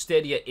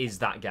 Stadia is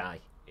that guy.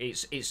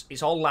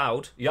 It's all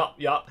loud. Yeah.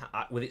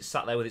 With it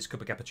sat there with its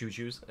cup of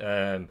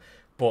cappuccinos.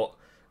 But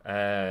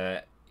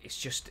it's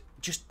just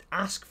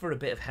ask for a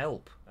bit of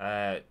help.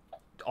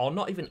 Or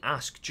not even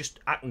ask, just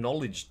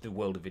acknowledge the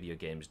world of video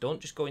games. Don't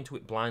just go into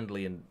it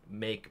blindly and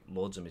make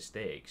loads of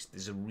mistakes.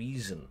 There's a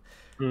reason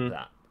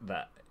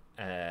that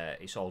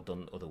it's all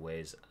done other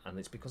ways, and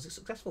it's because it's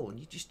successful, and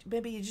you just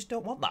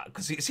don't want that,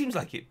 because it seems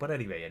like it. But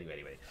anyway.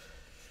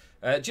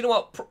 Do you know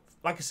what?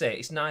 Like I say,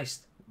 it's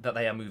nice that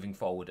they are moving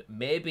forward.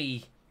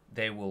 Maybe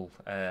they will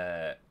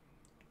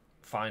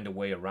find a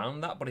way around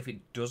that, but if it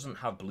doesn't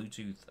have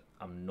Bluetooth,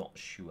 I'm not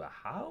sure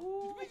how.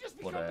 We just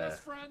become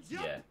best friends.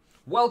 Yep. Yeah.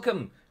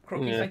 Welcome,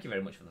 Croaky. Thank you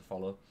very much for the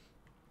follow.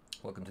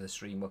 Welcome to the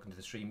stream.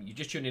 You're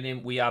just tuning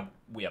in. We are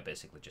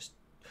basically just,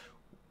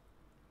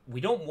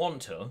 we don't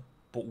want to,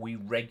 but we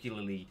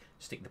regularly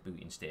stick the boot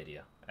in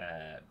Stadia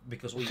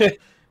because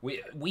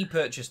we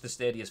purchased the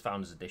Stadia's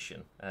Founders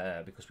Edition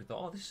because we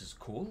thought, oh, this is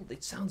cool.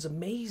 It sounds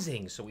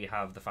amazing. So we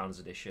have the Founders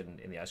Edition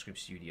in the Ice Cream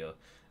Studio,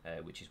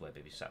 which is where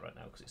Baby's sat right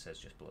now, because it says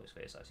just below his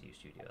face ICU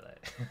Studio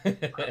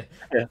there.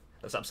 Yeah.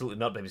 That's absolutely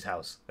not Baby's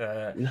house.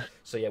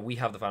 So yeah, we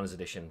have the Founders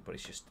Edition, but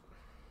it's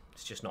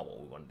just not what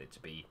we wanted it to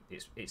be.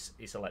 It's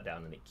a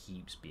letdown, and it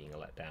keeps being a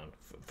letdown.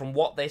 From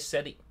what they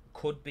said it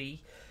could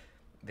be,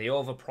 they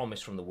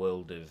overpromised from the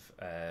world of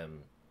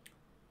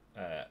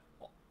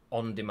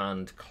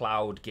on-demand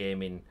cloud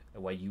gaming,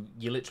 where you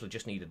literally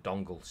just need a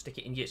dongle, stick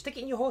it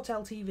in your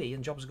hotel TV,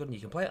 and job's good, and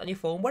you can play it on your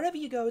phone wherever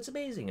you go. It's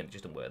amazing, and it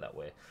just doesn't work that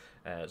way.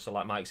 So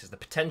like Mike says, the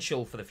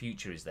potential for the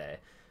future is there.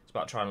 It's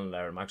about trial and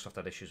error. Microsoft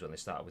had issues when they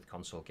started with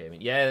console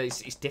gaming. Yeah,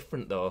 it's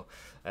different though,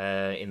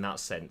 in that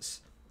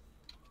sense.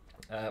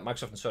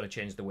 Microsoft and Sony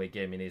changed the way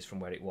gaming is from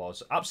where it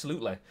was.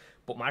 Absolutely.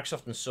 But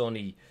Microsoft and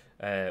Sony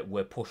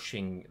were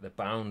pushing the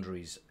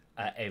boundaries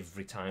at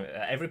every time.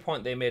 At every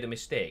point they made a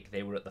mistake,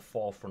 they were at the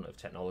forefront of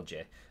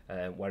technology.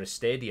 Whereas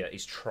Stadia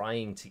is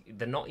trying to...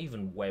 They're not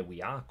even where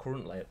we are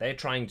currently. They're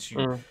trying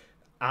to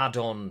add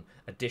on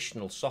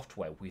additional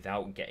software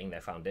without getting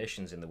their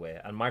foundations in the way.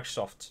 And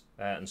Microsoft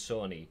and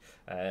Sony...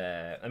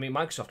 I mean,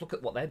 Microsoft, look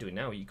at what they're doing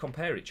now. You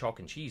compare it chalk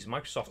and cheese.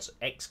 Microsoft's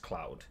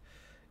xCloud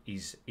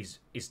is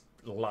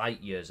light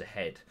years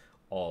ahead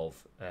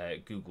of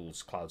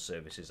Google's cloud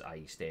services,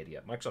 i.e.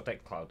 Stadia. Microsoft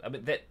xCloud, I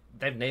mean,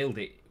 they've nailed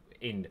it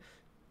in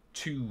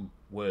 2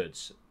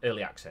 words: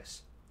 early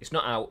access. It's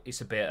not out,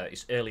 it's a beta,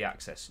 it's early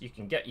access. You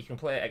can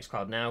play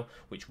xCloud now,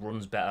 which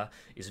runs better,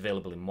 is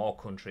available in more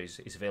countries,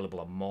 is available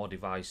on more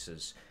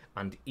devices,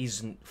 and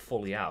isn't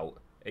fully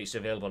out. It's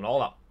available on all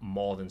that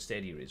more than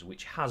Stadia is,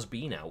 which has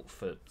been out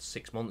for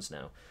 6 months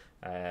now.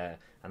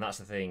 And that's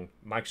the thing.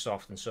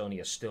 Microsoft and Sony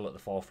are still at the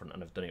forefront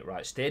and have done it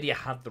right. Stadia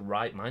had the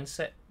right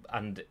mindset,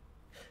 and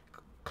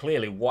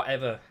clearly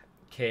whatever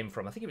came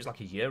from, I think it was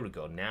like a year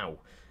ago now,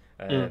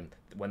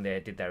 when they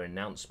did their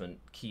announcement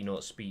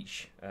keynote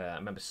speech. I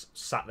remember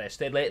sat there,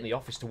 stayed late in the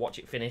office to watch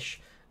it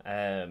finish,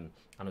 and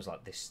I was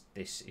like, this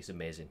is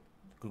amazing.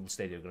 Google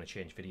Stadia are going to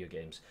change video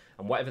games,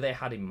 and whatever they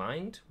had in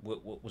mind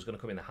was going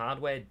to come in the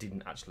hardware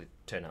didn't actually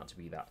turn out to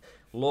be that.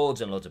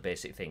 Loads and loads of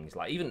basic things,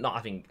 like even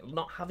not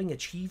having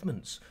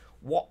achievements.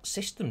 What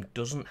system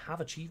doesn't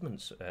have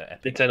achievements?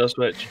 Epic. Nintendo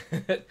Switch.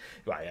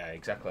 Right, yeah,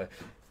 exactly.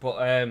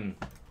 But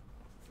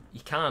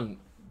you can't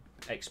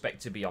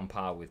expect to be on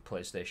par with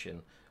PlayStation,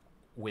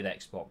 with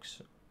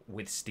Xbox,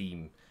 with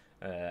Steam,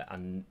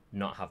 and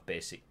not have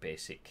basic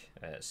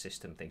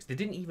system things. They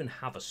didn't even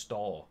have a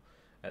store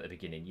at the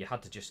beginning. You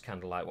had to just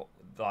kind of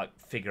like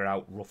figure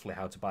out roughly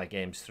how to buy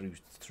games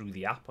through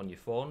the app on your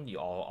phone,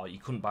 or you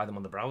couldn't buy them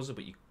on the browser,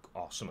 but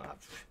something.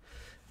 I've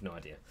no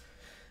idea.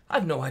 I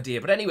have no idea.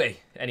 But anyway,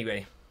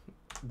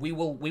 we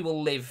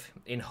will live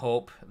in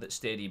hope that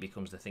Stadia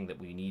becomes the thing that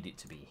we need it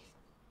to be.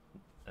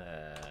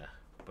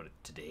 But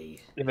today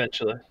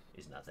eventually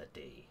is not that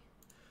day.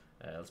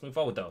 Let's move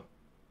forward though.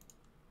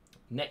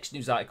 Next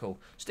news article,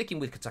 sticking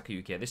with Kotaku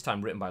UK, this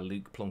time written by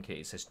Luke Plunkett.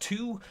 It says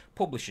 2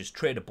 publishers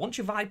trade a bunch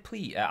of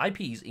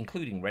IPs,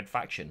 including Red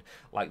Faction,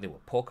 like they were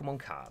Pokemon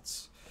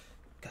cards.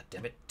 God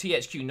damn it.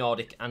 THQ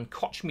Nordic and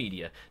Koch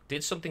Media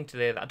did something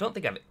today that I don't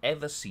think I've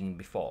ever seen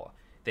before.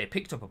 They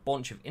picked up a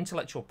bunch of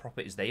intellectual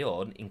properties they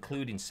own,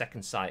 including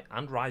Second Sight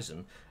and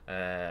Ryzen.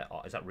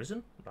 Or is that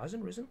Risen?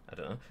 Risen? I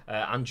don't know.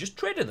 And just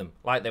traded them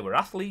like they were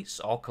athletes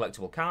or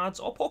collectible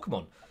cards or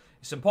Pokemon.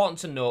 It's important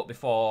to note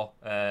before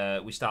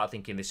we start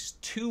thinking this is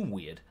too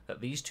weird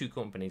that these 2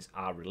 companies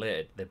are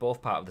related. They're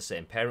both part of the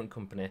same parent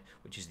company,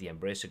 which is the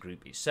Embracer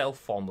Group itself,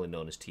 formerly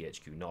known as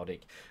THQ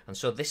Nordic. And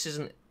so this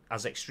isn't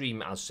as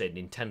extreme as, say,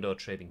 Nintendo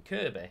trading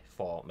Kirby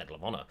for Medal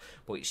of Honor,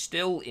 but it's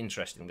still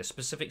interesting. The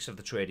specifics of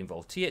the trade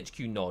involve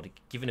THQ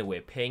Nordic giving away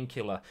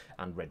Painkiller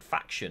and Red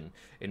Faction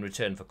in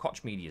return for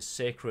Koch Media's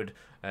Sacred,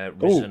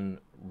 Risen,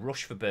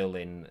 Rush for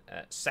Berlin,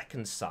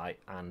 Second Sight,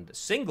 and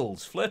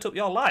Singles Flirt Up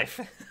Your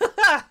Life.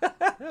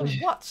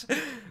 What?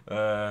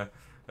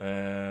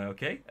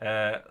 Okay.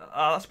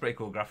 That's a pretty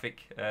cool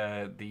graphic.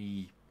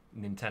 The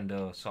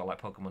Nintendo sort of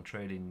like Pokemon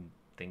trading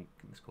thing.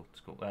 It's cool.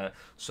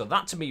 So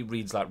that to me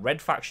reads like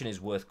Red Faction is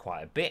worth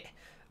quite a bit.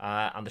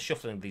 And the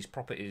shuffling of these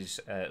properties,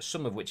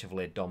 some of which have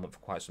laid dormant for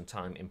quite some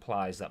time,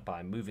 implies that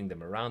by moving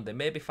them around, they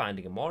may be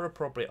finding a more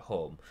appropriate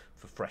home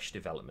for fresh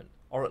development,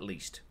 or at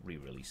least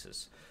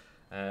re-releases.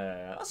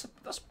 That's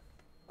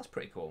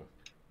pretty cool.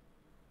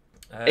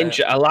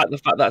 I like the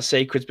fact that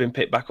Sacred's been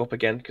picked back up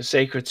again, because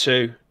Sacred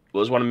 2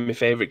 was one of my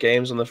favourite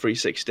games on the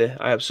 360.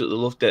 I absolutely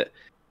loved it.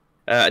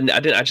 And I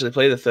didn't actually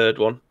play the third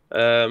one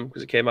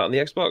because it came out on the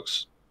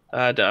Xbox.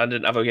 I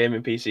didn't have a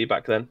gaming PC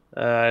back then.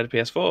 I had a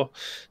PS4.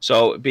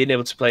 So being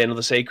able to play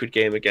another Sacred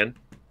game again,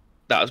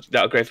 that was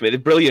great for me. They're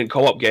brilliant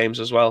co-op games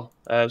as well.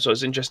 So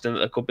it's interesting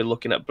that I could be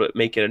looking at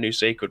making a new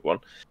Sacred one.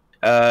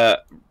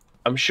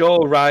 I'm sure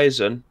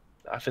Ryzen,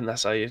 I think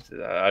that's how you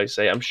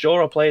say it. I'm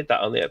sure I played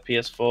that on the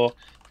PS4.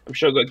 I'm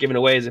sure it got given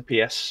away as a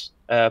PS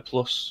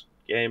Plus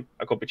game.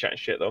 I could be chatting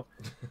shit though.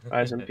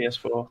 Ryzen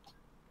PS4.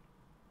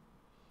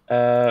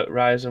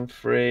 Ryzen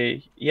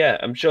 3. Yeah,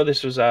 I'm sure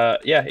this was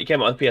it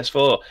came out on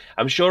PS4.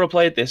 I'm sure I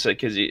played this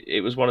because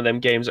it was one of them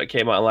games that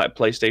came out on like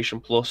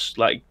PlayStation Plus.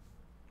 Like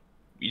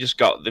you just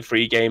got the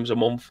free games a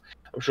month.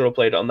 I'm sure I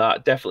played it on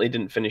that. Definitely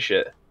didn't finish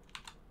it.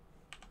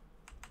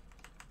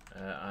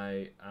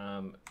 I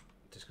am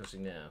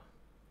discussing now.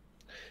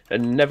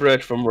 And never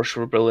heard from Rush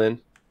for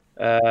Berlin.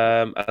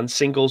 And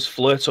Singles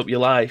Flirt Up Your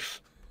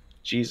Life.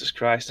 Jesus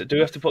Christ. Do we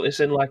have to put this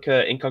in like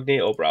a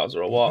incognito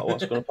browser or what?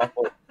 What's going to pop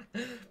up?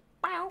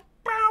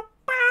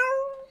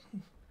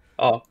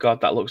 Oh god,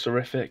 that looks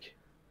horrific.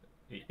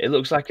 It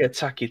looks like a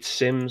tacky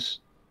Sims.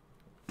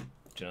 Do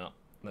you know?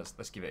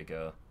 Let's give it a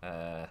go.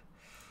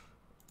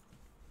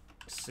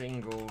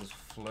 Singles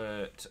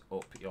Flirt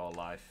Up Your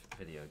Life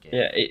video game.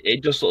 Yeah,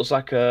 it just looks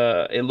like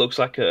a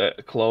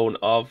clone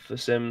of The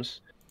Sims,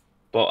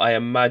 but I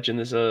imagine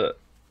there's a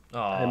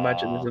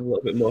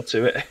little bit more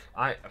to it.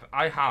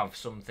 I have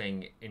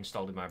something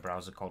installed in my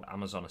browser called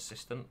Amazon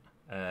Assistant.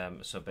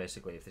 So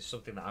basically, if there's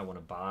something that I want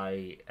to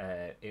buy,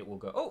 it will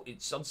go, oh,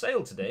 it's on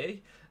sale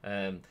today.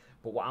 But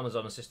what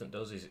Amazon Assistant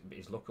does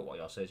is look at what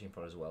you're searching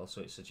for as well, so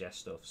it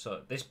suggests stuff.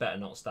 So this better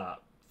not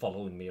start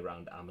following me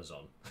around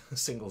Amazon.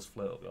 Singles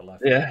Flirt Up Your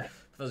Life. Yeah.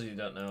 For those of you who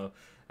don't know,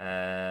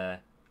 and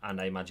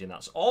I imagine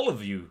that's all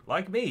of you,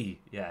 like me.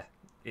 Yeah,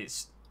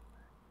 it's...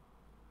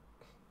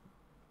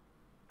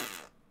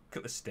 Look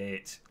at the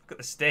state. Look at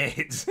the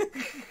state.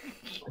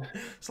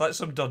 It's like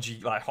some dodgy,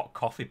 like hot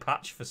coffee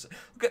patch for.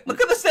 Look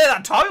at the state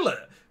of that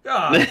toilet.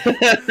 God.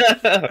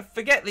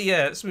 Forget the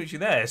smoochie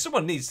there.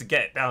 Someone needs to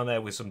get down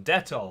there with some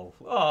Dettol.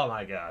 Oh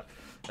my god.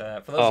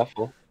 For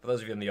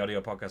those of you in the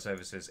audio podcast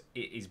services,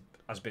 it is,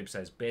 as Bib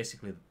says,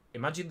 basically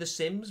imagine The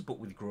Sims but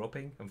with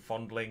groping and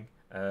fondling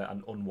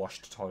and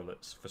unwashed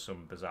toilets for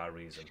some bizarre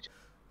reason.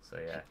 So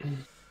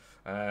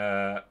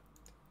yeah.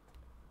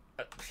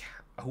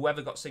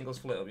 Whoever got Singles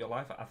Flirt Up Your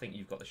Life, I think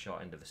you've got the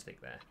short end of the stick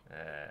there.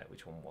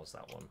 Which one was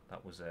that one?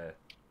 That was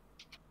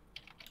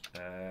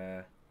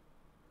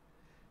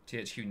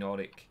THQ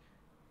Nordic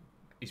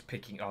is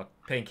picking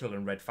Painkiller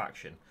and Red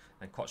Faction,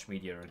 and Koch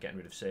Media are getting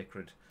rid of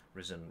Sacred,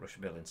 Risen, Rush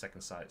for Berlin,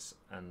 Second Sight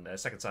and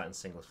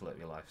Singles Flirt Up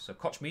Your Life. So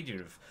Koch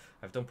Media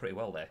have done pretty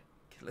well there.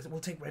 We'll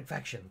take Red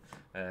Faction.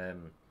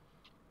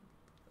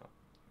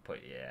 But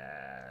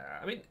yeah,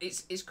 I mean,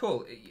 it's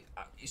cool.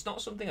 It's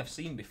not something I've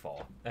seen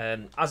before.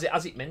 As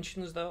it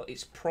mentions though,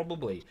 it's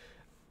probably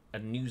a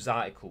news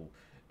article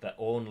that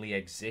only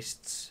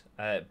exists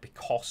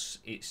because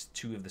it's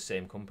 2 of the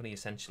same company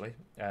essentially.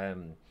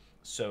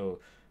 So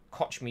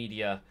Koch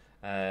Media.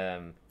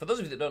 For those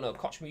of you that don't know,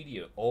 Koch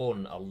Media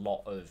own a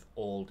lot of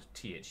old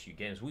THQ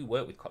games. We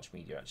work with Koch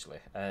Media actually.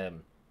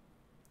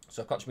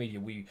 So Koch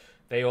Media,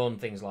 they own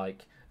things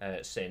like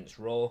Saints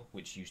Row,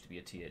 which used to be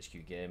a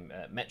THQ game.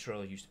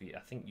 Metro used to be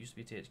a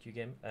THQ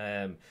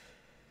game.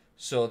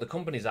 So the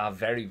companies are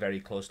very, very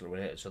closely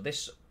related. So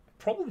this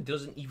probably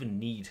doesn't even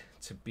need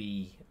to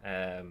be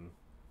a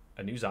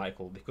news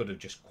article. They could have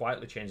just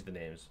quietly changed the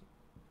names.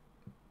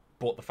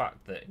 But the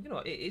fact that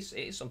it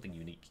is something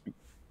unique,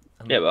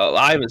 Yeah, well,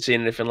 I haven't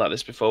seen anything like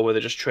this before where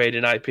they're just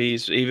trading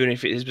IPs, even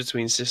if it is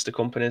between sister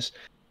companies.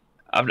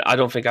 I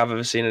don't think I've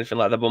ever seen anything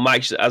like that. But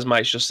Mike, as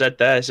Mike just said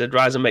there, he said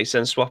Ryzen makes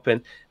sense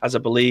swapping, as I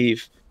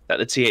believe that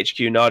the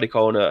THQ Nordic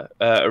owner,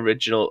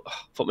 THQ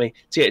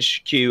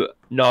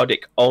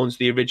Nordic owns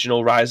the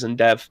original Ryzen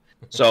dev.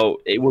 So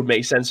it would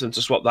make sense for them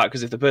to swap that,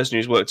 because if the person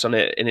who's worked on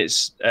it in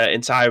its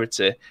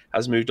entirety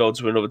has moved on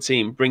to another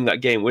team, bring that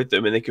game with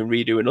them and they can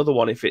redo another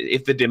one if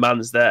the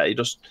demand's there.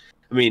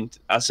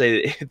 I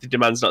say if the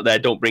demand's not there,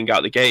 don't bring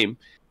out the game,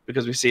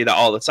 because we see that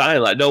all the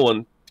time. Like, no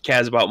one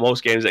cares about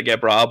most games that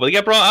get brought out, but they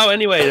get brought out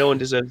anyway. No one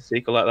deserves a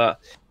sequel like that.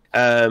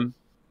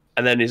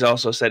 And then he's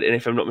also said, and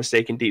if I'm not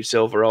mistaken, Deep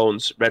Silver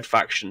owns Red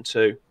Faction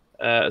too.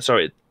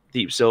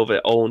 Deep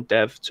Silver owned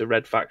dev to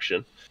Red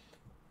Faction.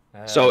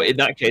 So in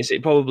that case,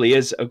 it probably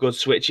is a good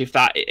switch. If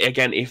that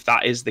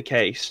is the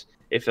case,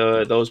 if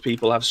those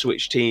people have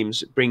switched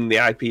teams, bring the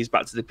IPs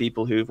back to the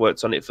people who've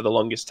worked on it for the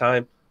longest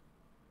time.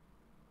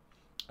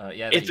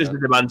 If there's a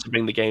demand to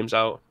bring the games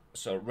out.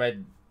 So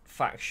Red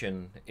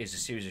Faction is a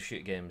series of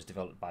shooter games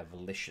developed by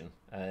Volition,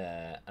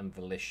 and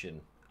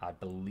Volition, I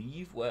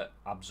believe, were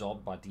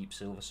absorbed by Deep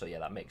Silver. So yeah,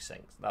 that makes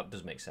sense. That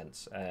does make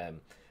sense.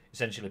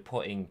 Essentially,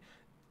 putting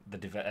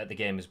the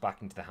games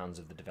back into the hands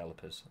of the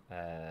developers.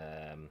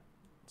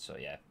 So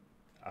yeah,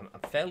 I'm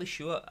fairly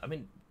sure. I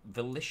mean,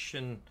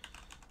 Volition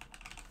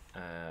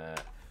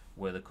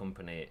were the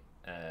company.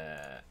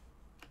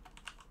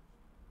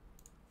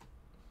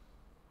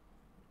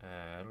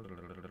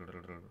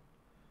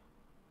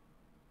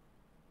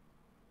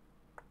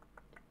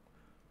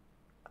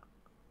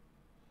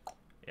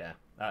 Yeah,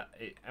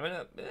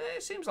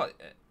 it seems like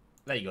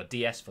there you go.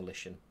 DS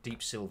Volition,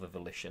 Deep Silver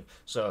Volition.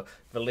 So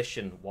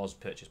Volition was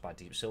purchased by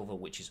Deep Silver,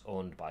 which is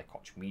owned by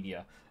Koch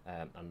Media.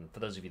 And for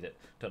those of you that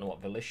don't know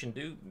what Volition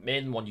do,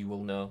 main one you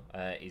will know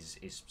is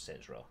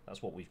Saints Row.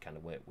 That's what we've kind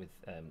of worked with.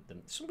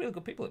 Some really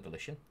good people at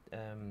Volition.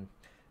 I've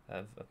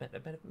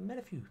met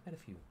a few.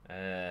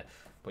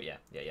 But yeah.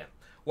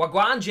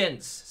 Wagwan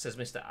gents, says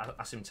Mr.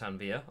 Asim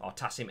Tanvir, or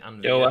Tassim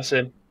Anvir. Yo,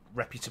 Asim.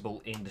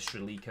 Reputable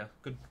industry leaker.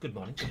 Good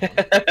morning.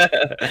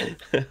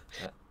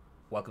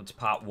 Welcome to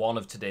part 1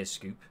 of today's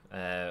scoop.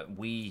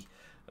 We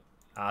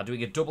are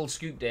doing a double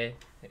scoop day.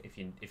 If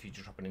you're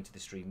just dropping into the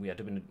stream, we are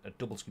doing a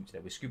double scoop today.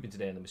 We're scooping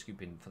today, and then we're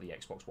scooping for the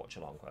Xbox Watch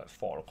Along at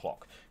 4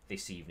 o'clock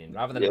this evening.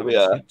 Rather than having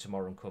a scoop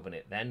tomorrow and covering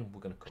it, then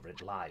we're going to cover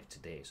it live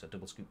today. So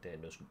double scoop day,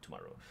 no scoop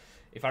tomorrow.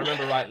 If I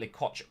remember rightly,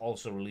 Koch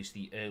also released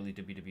the early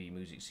WWE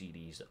music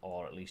CDs,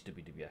 or at least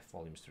WWF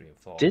Volumes 3 and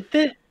 4. Did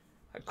they?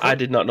 I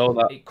did not know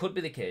that. It could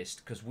be the case,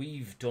 because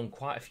we've done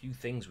quite a few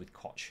things with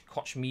Koch.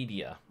 Koch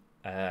Media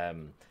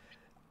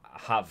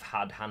have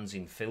had hands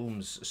in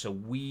films. So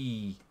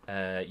we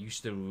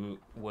used to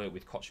work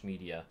with Koch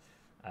Media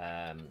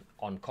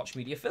on Koch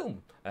Media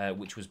Film,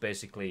 which was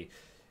basically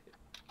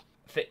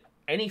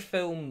any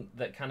film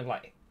that kind of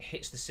like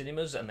hits the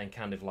cinemas and then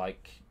kind of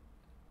like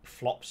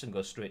flops and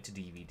goes straight to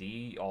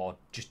DVD, or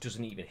just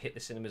doesn't even hit the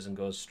cinemas and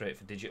goes straight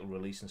for digital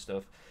release and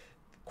stuff.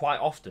 Quite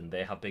often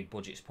they have big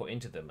budgets put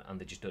into them and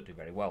they just don't do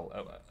very well.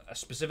 A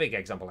specific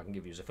example I can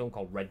give you is a film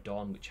called Red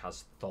Dawn, which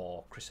has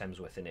Thor, Chris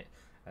Hemsworth in it.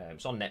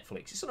 It's on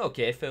Netflix. It's an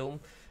okay film,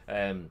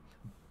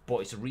 but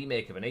it's a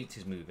remake of an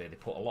 80s movie. They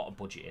put a lot of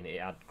budget in it.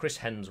 It had Chris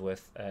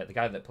Hemsworth, the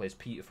guy that plays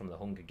Peter from the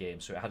Hunger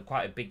Games, so it had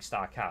quite a big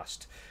star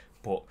cast,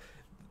 but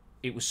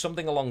it was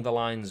something along the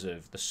lines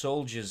of the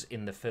soldiers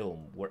in the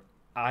film were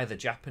either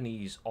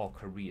Japanese or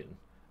Korean,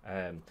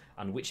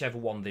 and whichever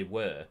one they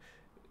were,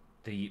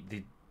 the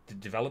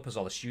developers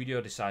or the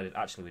studio decided,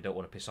 actually, we don't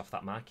want to piss off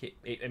that market.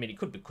 It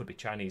could be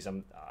Chinese.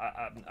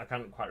 I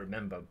can't quite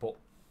remember, but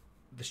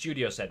the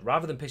studio said,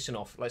 rather than pissing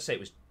off, let's say it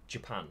was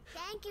Japan.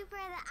 Thank you for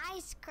the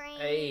ice cream.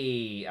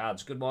 Hey,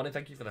 Ads, good morning.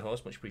 Thank you for the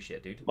host. Much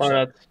appreciated, dude.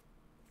 Morning.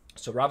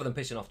 So rather than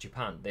pissing off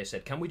Japan, they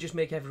said, can we just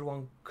make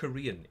everyone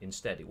Korean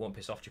instead? It won't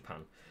piss off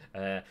Japan.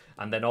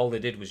 And then all they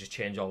did was just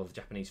change all of the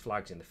Japanese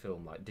flags in the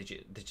film, like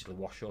digitally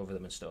wash over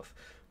them and stuff.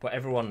 But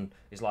everyone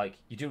is like,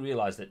 you do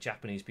realise that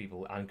Japanese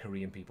people and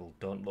Korean people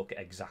don't look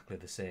exactly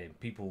the same.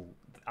 People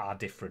are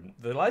different.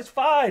 They're like,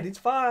 it's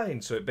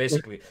fine. So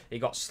it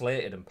got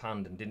slated and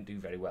panned and didn't do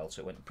very well.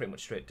 So it went pretty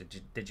much straight to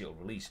digital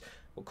release.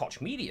 But Koch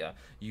Media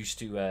used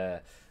to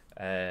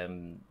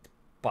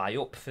buy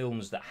up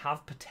films that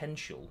have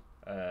potential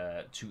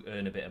to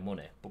earn a bit of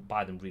money, but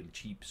buy them really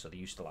cheap. So they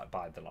used to like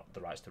buy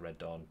the rights to Red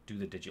Dawn, do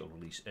the digital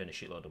release, earn a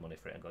shitload of money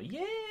for it, and go,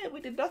 yeah, we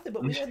did nothing,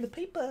 but we earned the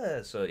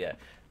paper. So yeah,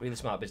 really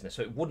smart business.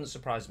 So it wouldn't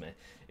surprise me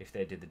if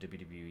they did the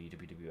WWE,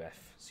 WWF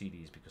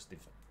CDs, because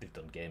they've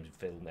done games,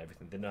 film, and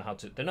everything. They know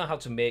how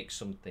to make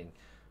something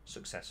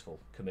successful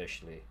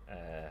commercially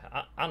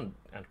and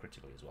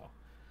critically as well.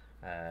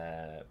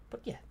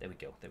 But yeah, there we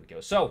go.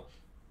 So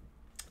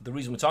the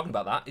reason we're talking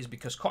about that is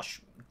because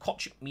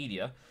Koch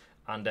Media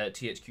and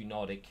THQ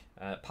Nordic,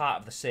 part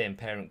of the same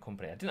parent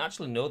company. I didn't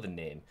actually know the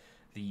name,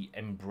 the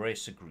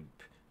Embracer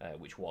Group,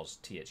 which was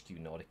THQ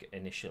Nordic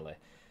initially.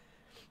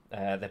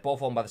 They're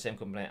both owned by the same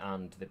company,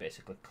 and they're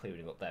basically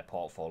clearing up their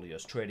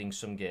portfolios, trading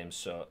some games.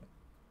 So,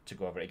 to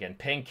go over it again,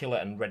 Painkiller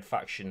and Red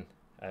Faction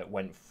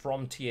went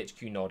from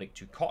THQ Nordic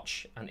to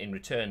Koch, and in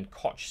return,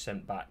 Koch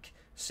sent back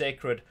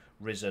Sacred,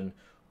 Risen,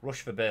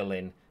 Rush for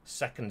Berlin,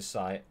 Second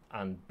Sight,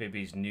 and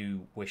Bibby's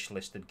new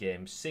wish-listed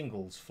game,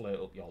 Singles Flirt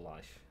Up Your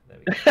Life. There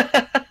we go.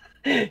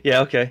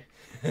 Yeah, okay.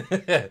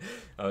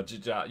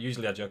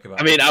 Usually I joke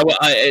about I mean,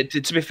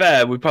 to be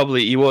fair,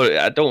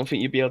 I don't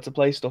think you'd be able to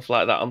play stuff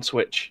like that on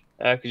Twitch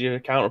because your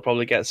account will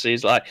probably get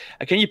seized. Like,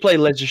 can you play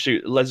Leisure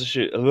Suit,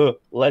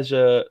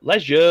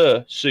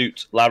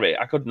 Larry?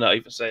 I could not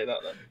even say that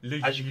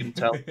then, as you can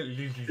tell.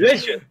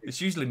 Leisure. It's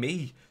usually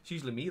me. It's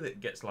usually me that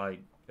gets like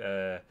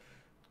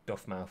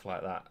duff mouth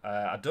like that.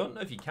 I don't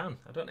know if you can.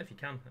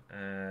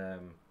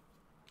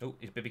 Oh,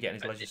 is Bibby getting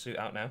his Leisure Suit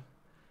out now?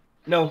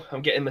 No,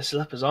 I'm getting my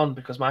slippers on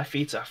because my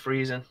feet are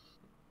freezing.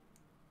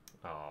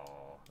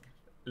 Oh,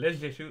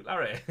 Leisure Suit,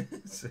 Larry.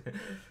 Let's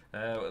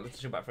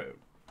jump back for it.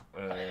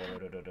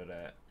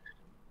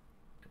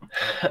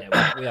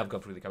 Yeah, we have gone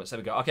through the comments. There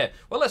we go. Okay,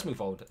 well, let's move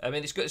forward. I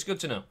mean, it's good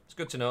to know. It's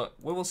good to know.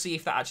 We will see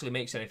if that actually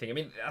makes anything. I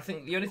mean, I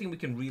think the only thing we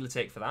can really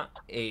take for that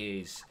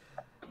is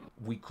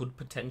we could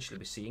potentially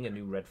be seeing a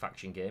new Red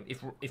Faction game.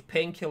 If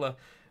Painkiller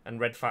and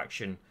Red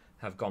Faction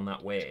have gone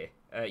that way,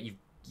 you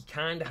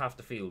kind of have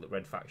to feel that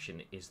Red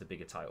Faction is the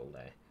bigger title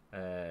there.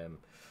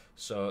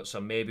 So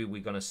maybe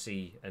we're going to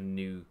see a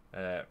new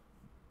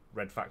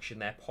Red Faction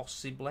there,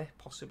 possibly.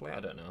 I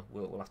don't know.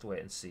 We'll have to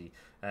wait and see.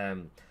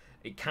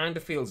 It kind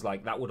of feels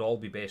like that would all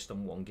be based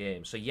on one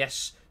game. So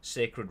yes,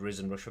 Sacred,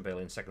 Risen, Rush for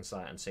Berlin, Second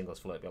Sight, and Singles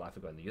Flirt Up Your Life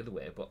are going the other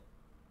way. But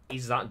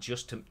is that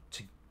just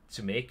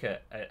to make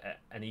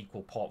an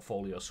equal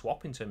portfolio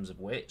swap in terms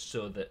of weight,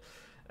 so that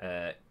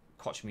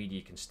Koch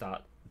Media can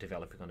start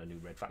developing on a new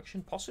Red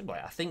Faction? Possibly.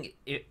 I think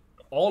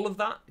all of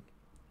that,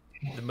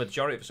 the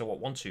majority of it, so what,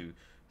 1, 2,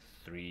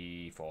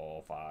 3,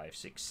 4, 5,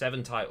 6,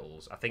 7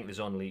 titles, I think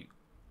there's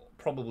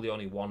probably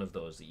only one of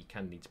those that you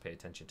can need to pay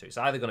attention to. It's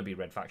either going to be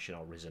Red Faction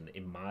or Risen,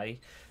 in my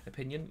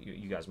opinion.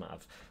 You guys might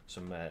have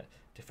some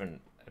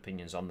different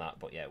opinions on that,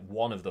 but yeah,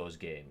 one of those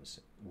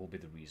games will be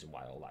the reason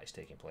why all that is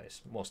taking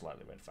place. Most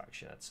likely Red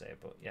Faction, I'd say,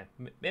 but yeah,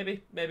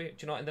 maybe. Do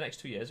you know what, in the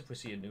next 2 years, if we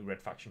see a new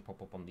Red Faction pop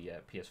up on the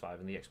PS5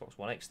 and the Xbox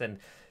One X, then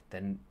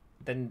do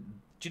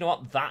you know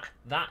what, that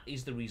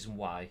is the reason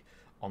why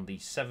on the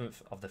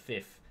 7th of the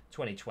 5th,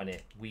 2020,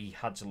 we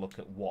had to look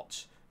at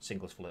what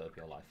Singles Flirt Up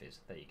Your Life is.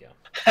 There you go.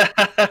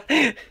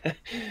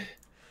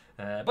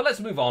 But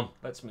let's move on.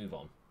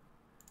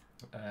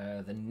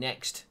 The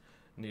next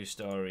news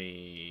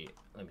story,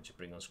 let me just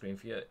bring on screen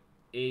for you,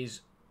 is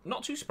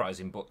not too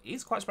surprising, but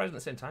is quite surprising at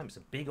the same time. It's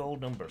a big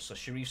old number. So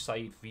Sherif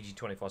Saed,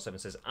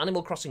 VG247, says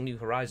Animal Crossing New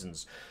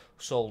Horizons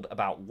sold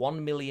about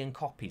 1 million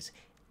copies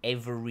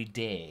every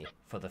day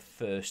for the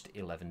first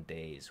 11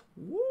 days.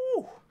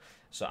 Woo!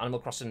 So Animal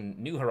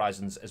Crossing New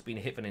Horizons has been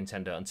a hit for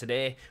Nintendo, and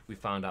today we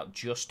found out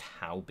just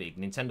how big.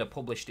 Nintendo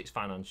published its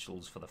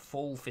financials for the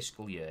full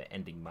fiscal year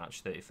ending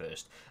March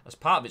 31st. As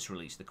part of its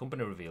release, the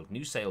company revealed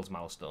new sales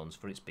milestones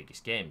for its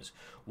biggest games.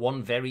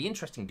 One very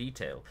interesting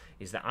detail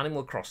is that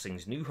Animal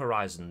Crossing's New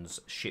Horizons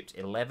shipped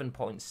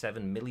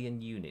 11.7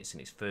 million units in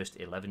its first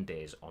 11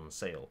 days on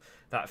sale.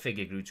 That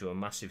figure grew to a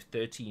massive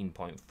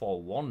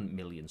 13.41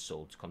 million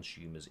sold to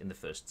consumers in the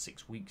first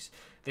 6 weeks.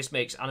 This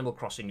makes Animal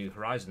Crossing New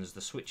Horizons the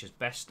Switch's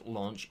best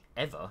launch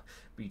ever,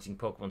 beating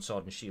Pokémon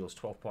Sword and Shield's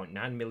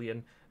 12.9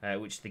 million,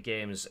 which the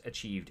games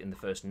achieved in the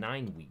first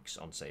 9 weeks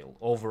on sale.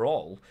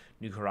 Overall,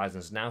 New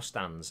Horizons now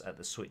stands at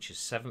the Switch's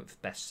 7th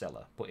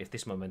bestseller, but if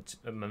this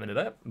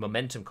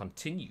momentum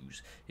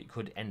continues, it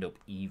could end up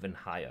even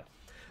higher.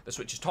 The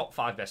Switch's top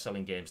 5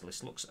 best-selling games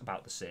list looks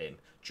about the same,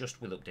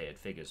 just with updated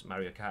figures.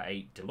 Mario Kart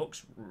 8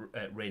 Deluxe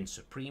reigns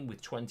supreme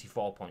with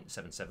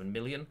 24.77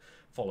 million,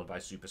 followed by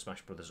Super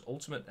Smash Bros.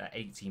 Ultimate at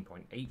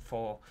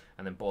 18.84,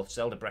 and then both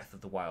Zelda Breath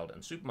of the Wild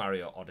and Super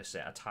Mario Odyssey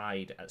are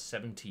tied at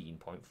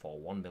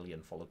 17.41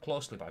 million, followed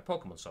closely by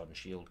Pokemon Sword and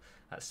Shield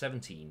at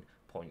 17.37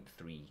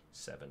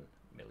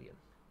 million.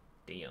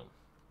 Damn.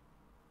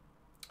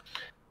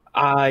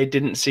 I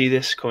didn't see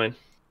this coming.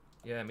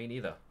 Yeah, me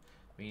neither.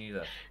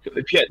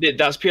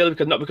 That's purely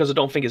because, not because I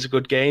don't think it's a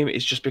good game,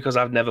 it's just because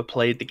I've never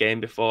played the game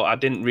before. I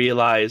didn't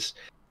realise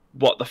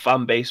what the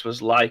fan base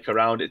was like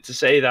around it. To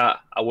say that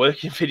I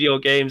work in video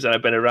games and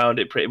I've been around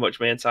it pretty much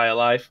my entire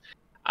life,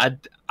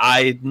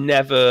 I'd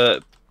never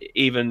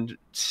even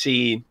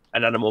seen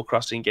an Animal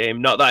Crossing game.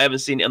 Not that I haven't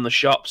seen it in the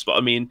shops, but I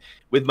mean,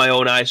 with my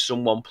own eyes,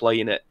 someone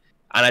playing it.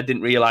 And I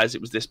didn't realise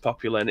it was this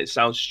popular, and it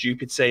sounds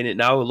stupid saying it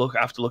now,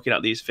 after looking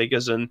at these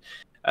figures. And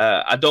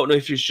I don't know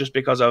if it's just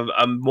because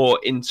I'm more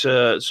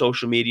into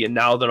social media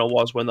now than I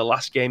was when the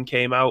last game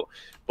came out,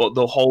 but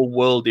the whole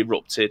world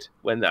erupted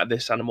when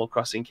this Animal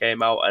Crossing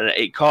came out, and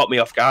it caught me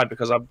off guard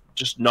because I'm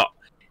just not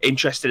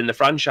interested in the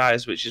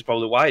franchise, which is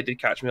probably why it did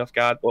catch me off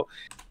guard. But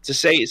to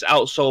say it's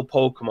outsold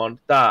Pokemon,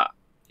 that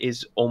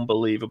is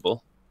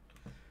unbelievable.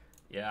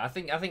 Yeah, I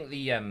think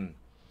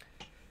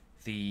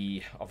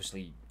the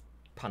obviously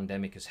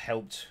pandemic has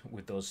helped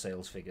with those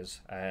sales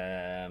figures,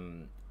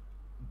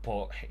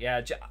 but yeah.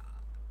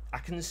 I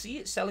can see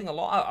it selling a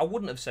lot. I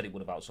wouldn't have said it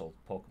would have outsold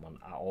Pokemon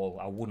at all.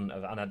 I wouldn't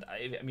have. And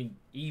I mean,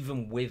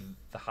 even with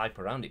the hype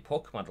around it,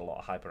 Pokemon had a lot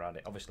of hype around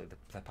it. Obviously,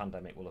 the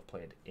pandemic will have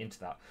played into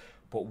that.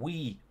 But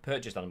we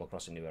purchased Animal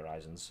Crossing New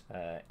Horizons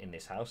in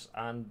this house,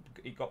 and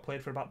it got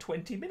played for about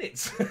 20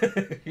 minutes.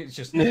 It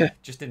just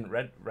didn't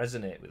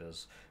resonate with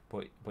us.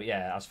 But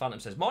yeah, as Phantom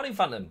says, morning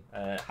Phantom.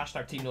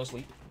 Hashtag Team No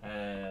Sleep.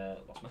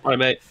 Hi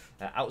mate.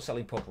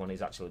 Outselling Pokemon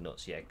is actually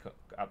nuts. Yeah,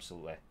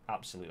 absolutely.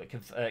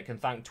 Can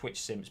thank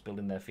Twitch simps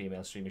building their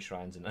female streamer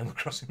shrines in Animal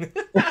Crossing.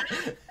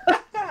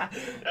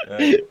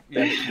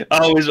 Yeah.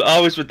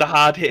 Always with the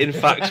hard hitting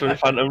facts when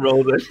Phantom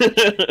rolls in.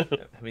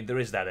 I mean, there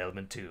is that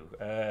element too.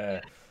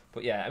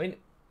 But yeah, I mean,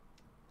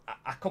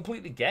 I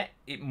completely get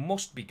it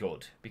must be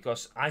good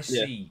because I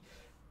see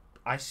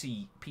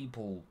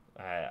people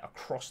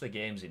across the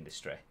games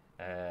industry.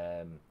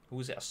 Who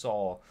was it? I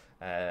saw.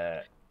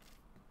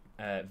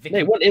 Vicky...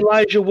 Mate, wasn't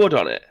Elijah Wood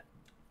on it?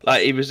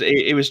 Like he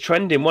was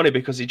trending, wasn't he?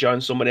 Because he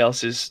joined somebody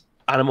else's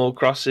Animal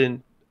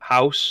Crossing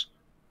house.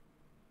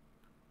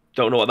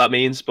 Don't know what that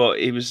means, but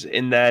he was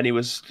in there and he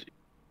was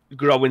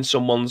growing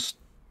someone's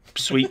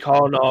sweet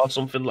corn or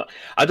something like.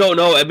 I don't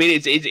know. I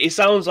mean, it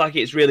sounds like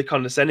it's really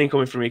condescending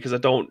coming from me because I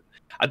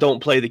don't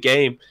play the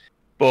game,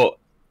 but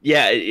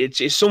yeah,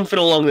 it's something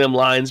along them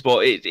lines.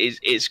 But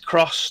it's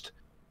crossed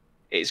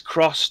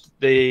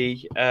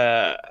the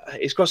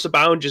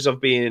boundaries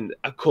of being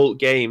a cult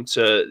game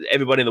to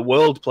everybody in the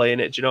world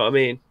playing it. Do you know what I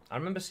mean? I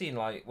remember seeing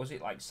was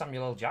it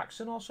Samuel L.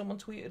 Jackson or someone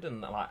tweeted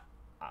and like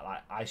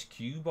Ice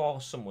Cube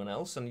or someone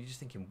else, and you're just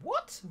thinking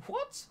what?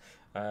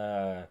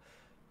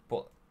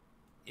 But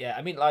yeah,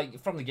 I mean,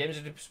 from the games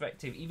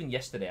perspective, even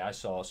yesterday I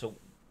saw. So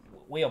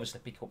we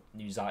obviously pick up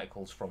news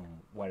articles from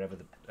wherever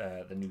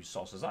the news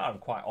sources are, and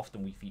quite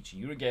often we feature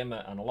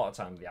Eurogamer, and a lot of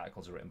times the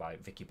articles are written by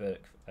Vicky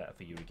Burke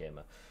for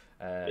Eurogamer.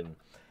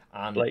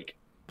 And Blake,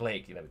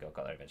 there we go,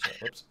 got there eventually.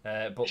 Oops.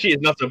 But she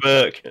is not a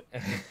Burke.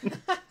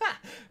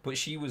 But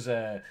she was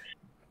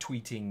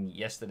tweeting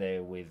yesterday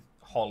with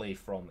Holly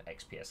from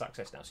XPS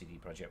Access, now CD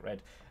Projekt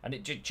Red, and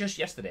it just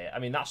yesterday. I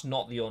mean, that's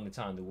not the only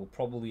time. There will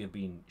probably have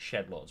been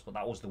shed loads, but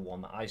that was the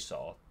one that I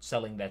saw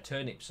selling their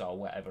turnips or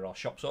whatever, or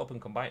shops open,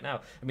 come buy it now.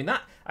 I mean,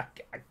 that I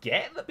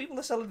get that people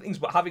are selling things,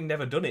 but having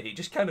never done it, it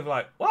just kind of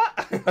like what?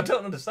 I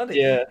don't understand it.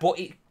 Yeah. But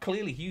it's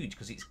clearly huge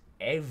because it's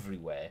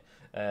everywhere.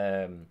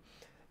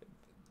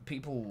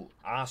 People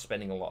are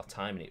spending a lot of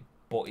time in it,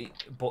 but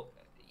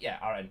yeah,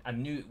 all right, I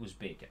knew it was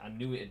big. I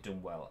knew it had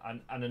done well,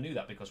 and I knew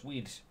that because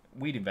we'd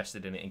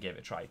invested in it and gave it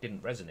a try. It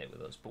didn't resonate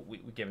with us, but we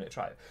gave it a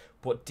try.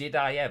 But did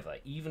I ever,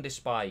 even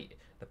despite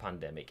the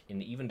pandemic,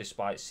 and even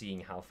despite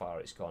seeing how far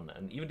it's gone,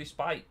 and even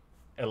despite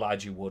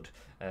Elijah Wood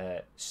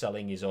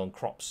selling his own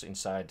crops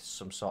inside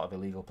some sort of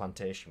illegal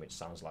plantation, which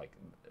sounds like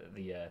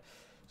the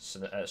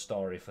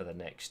story for the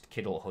next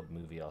Kidulthood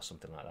movie or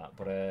something like that.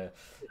 But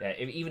yeah,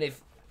 even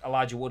if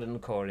Elijah Wood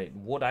and Corey,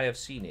 would I have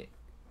seen it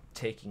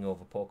taking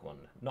over Pokemon?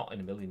 Not in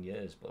a million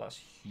years, but that's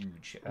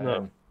huge.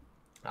 No.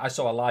 I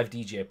saw a live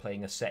DJ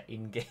playing a set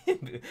in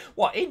game.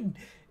 What in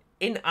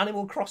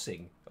Animal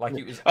Crossing? Like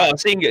it was. Oh, I'm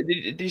seeing it.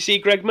 Did you see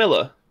Greg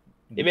Miller?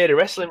 He made a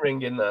wrestling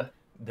ring in there.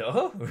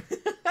 No.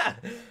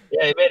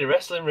 Yeah, he made a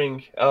wrestling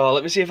ring. Oh,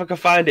 let me see if I can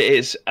find it.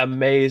 It's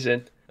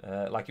amazing.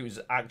 Like it was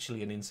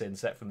actually an insane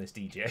set from this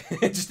DJ.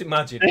 Just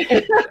imagine,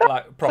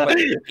 like proper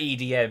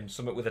EDM,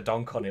 something with a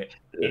donk on it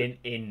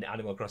in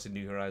Animal Crossing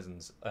New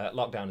Horizons.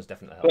 Lockdown has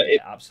definitely helped.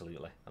 Yeah,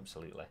 absolutely.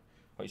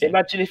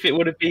 Imagine if it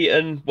would have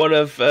beaten one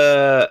of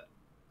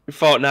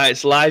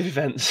Fortnite's live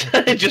events,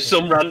 just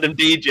some random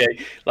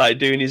DJ like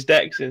doing his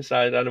decks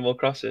inside Animal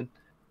Crossing.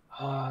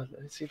 Oh,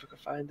 let's see if I can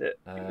find it.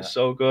 It was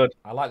so good.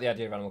 I like the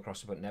idea of Animal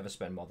Crossing, but never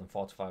spend more than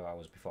 4 to 5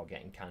 hours before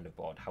getting kind of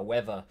bored.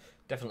 However,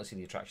 definitely see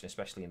the attraction,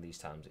 especially in these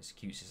times. It's a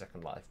cutesy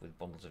second life with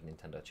bundles of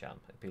Nintendo charm.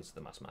 It appeals to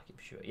the mass market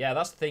for sure. Yeah,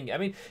 that's the thing. I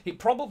mean, it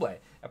probably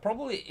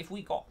if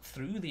we got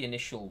through the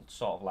initial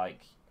sort of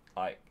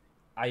I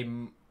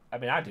didn't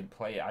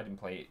play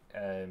it.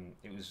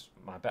 It was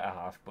my better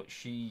half, but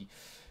she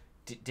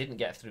didn't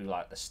get through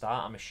like the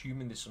start. I'm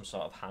assuming there's some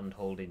sort of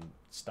hand-holding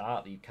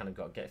start that you kind of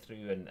got to get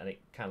through, and it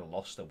kind of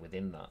lost her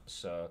within that.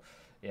 So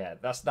yeah,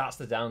 that's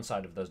the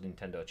downside of those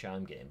Nintendo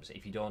charm games.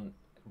 If you don't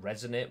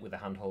resonate with the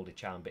hand-holding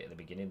charm bit at the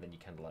beginning, then you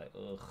kind of like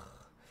ugh.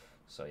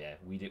 So yeah,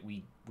 we've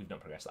not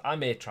progressed. I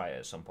may try it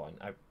at some point.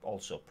 I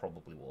also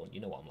probably won't.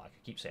 You know what I'm like. I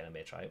keep saying I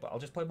may try it, but I'll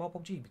just play more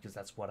PUBG because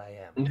that's what I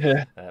am.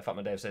 Yeah.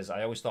 Fatman Dave says,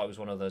 I always thought it was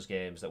one of those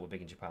games that were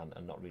big in Japan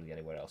and not really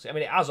anywhere else. I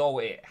mean, it has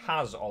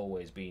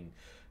always been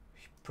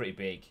pretty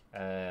big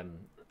at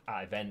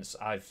events.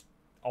 I've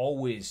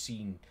always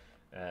seen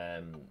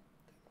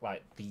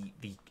like the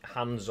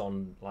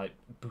hands-on, like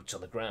boots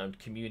on the ground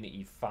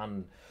community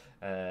fan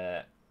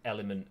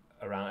element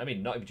around. I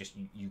mean, not even just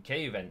UK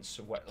events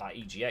like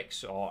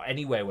EGX or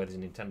anywhere where there's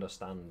a Nintendo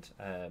stand.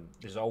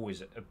 There's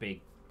always a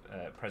big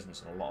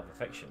presence and a lot of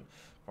affection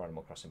for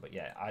Animal Crossing. But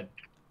yeah,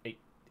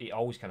 it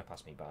always kind of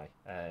passed me by.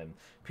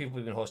 People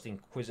have been hosting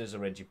quizzes,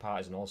 arranging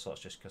parties, and all sorts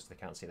just because they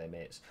can't see their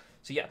mates.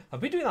 So yeah, I've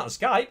been doing that on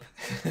Skype.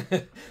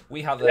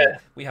 we have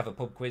a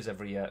pub quiz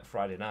every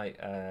Friday night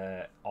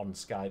on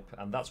Skype,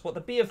 and that's what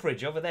the beer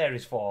fridge over there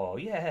is for.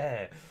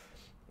 Yeah.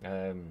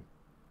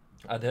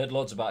 I'd heard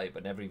loads about it,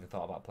 but never even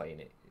thought about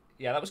playing it.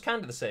 Yeah, that was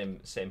kind of the same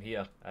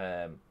here.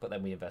 But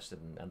then we invested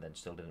and then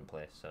still didn't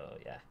play. So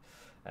yeah.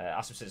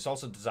 As I said, it's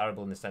also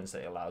desirable in the sense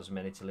that it allows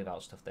many to live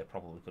out stuff they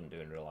probably couldn't do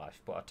in real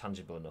life, but are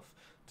tangible enough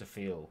to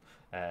feel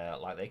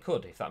like they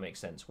could, if that makes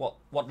sense. What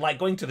like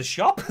going to the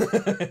shop?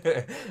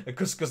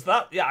 Because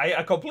that, yeah,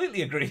 I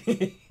completely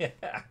agree.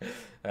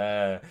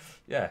 Yeah.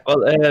 Yeah.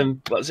 Well,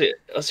 what's it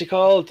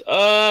called?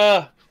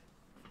 Oh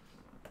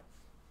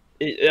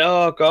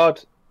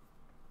God,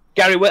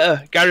 Gary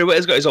Whitta. Gary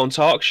Whitta's got his own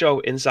talk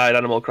show inside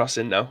Animal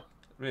Crossing now.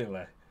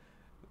 Really?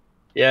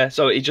 Yeah,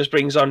 so he just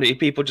brings on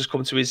people. Just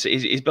come to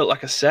he's built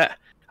like a set.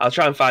 I'll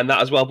try and find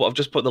that as well, but I've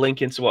just put the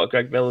link into what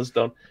Greg Miller's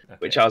done, Okay.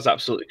 which I was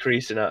absolutely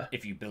creasing at.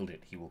 If you build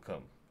it, he will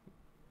come.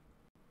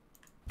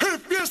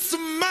 If you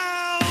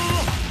smell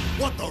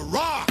what the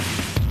Rock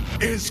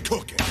is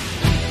cooking.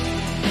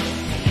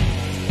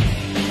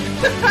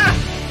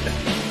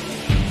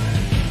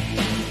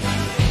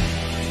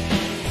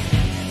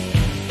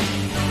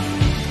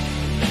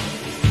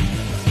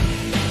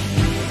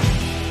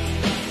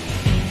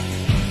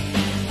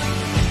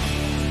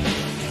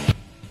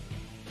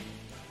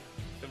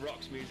 The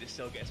Rock's music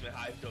still gets me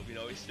hyped up, you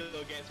know. It still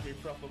gets me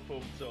proper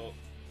pumped up.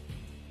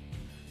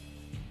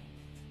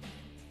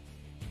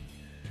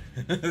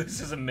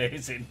 This is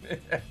amazing.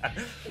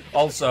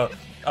 Also,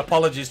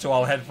 apologies to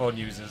all headphone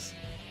users.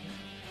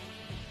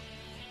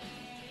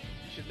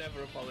 You should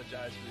never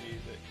apologise for the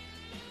music.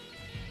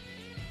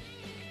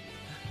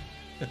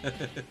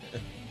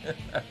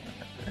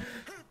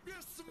 If you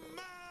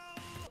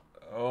smell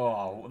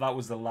Oh, that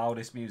was the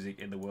loudest music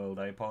in the world.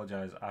 I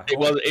apologise.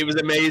 It was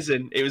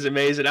amazing. It was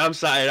amazing. I'm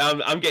excited.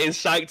 I'm getting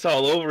psyched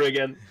all over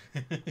again.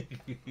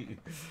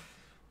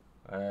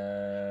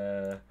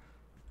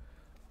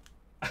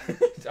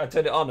 I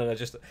turned it on and I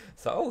just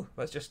thought, oh,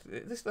 let's just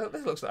this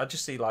looks. I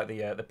just see like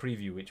the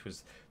preview, which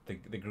was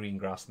the green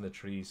grass and the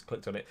trees.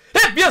 Clicked on it.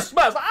 Yes,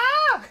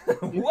 ah!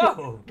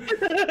 Whoa!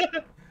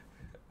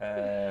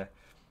 That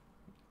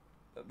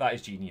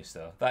is genius,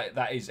 though.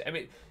 That is. I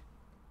mean,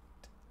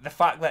 the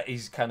fact that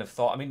he's kind of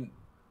thought. I mean,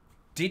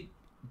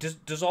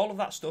 does all of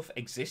that stuff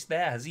exist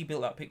there? Has he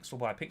built that pixel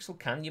by pixel?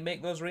 Can you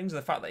make those rings?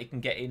 The fact that he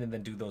can get in and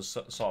then do those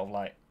sort of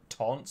like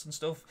taunts and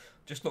stuff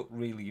just look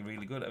really,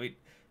 really good. I mean.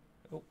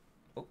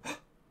 Oh. Are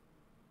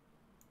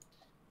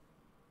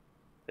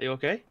you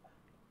okay?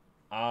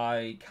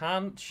 I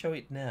can't show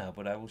it now,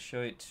 but I will show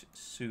it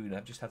soon.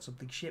 I've just had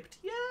something shipped.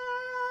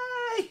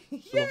 Yay!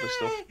 Yay! Lovely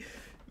stuff.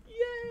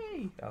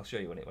 Yay! I'll show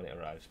you when it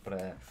arrives.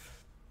 But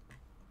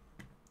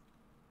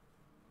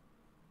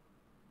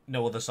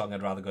no other song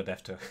I'd rather go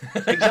deaf to.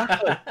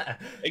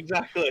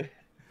 Exactly.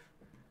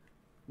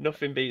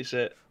 Nothing beats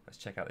it. Let's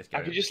check out this I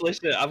game. could just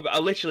listen. I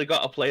literally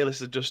got a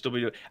playlist of just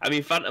WWE. I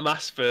mean, Phantom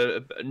asked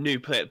for a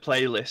new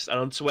playlist, and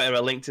on Twitter I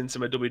linked into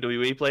my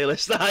WWE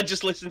playlist that I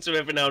just listen to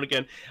every now and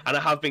again. And I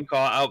have been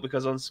caught out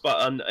because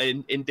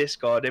in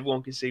Discord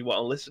everyone can see what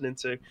I'm listening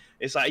to.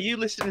 It's like, are you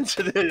listening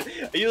to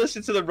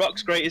the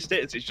Rock's greatest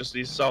hits? It's just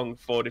his song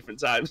 4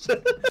 different times.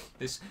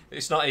 It's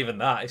not even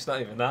that. It's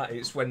not even that.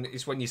 It's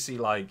when you see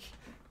like.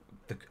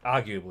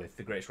 Arguably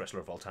the greatest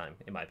wrestler of all time,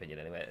 in my opinion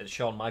anyway, it's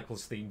Shawn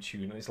Michaels' theme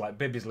tune, and it's like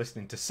Bibby's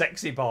listening to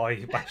Sexy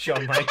Boy by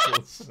Shawn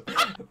Michaels.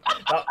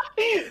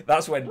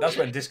 That's when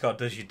Discord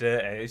does you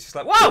dirty. It's just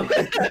like, whoa!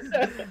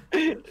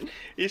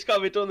 It's got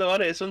to be done though,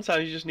 hasn't it?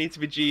 Sometimes you just need to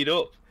be G'd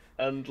up,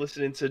 and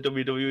listening to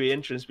WWE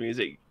entrance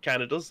music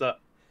kind of does that.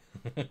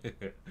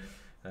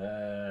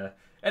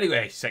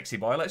 Anyway, Sexy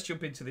Boy, let's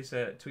jump into this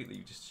tweet that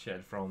you just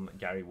shared from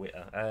Gary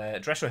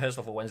Whitta. Dress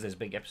rehearsal for Wednesday's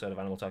big episode of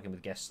Animal Talking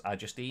with guests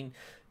Justine,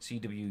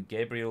 CW,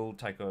 Gabriel,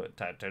 Tycho,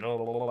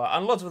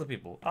 and lots of other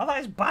people. Oh, that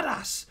is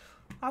badass!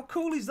 How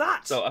cool is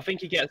that? So I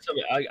think he gets them.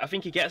 I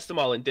think he gets them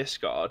all in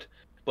Discord,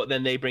 but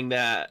then they bring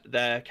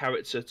their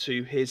character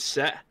to his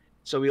set.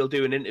 So he'll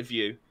do an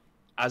interview,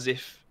 as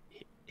if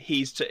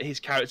his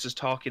character's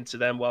talking to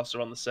them whilst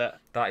they're on the set.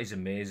 That is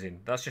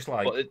amazing. That's just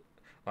like.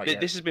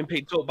 This has been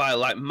picked up by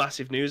like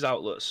massive news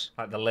outlets,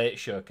 like the Late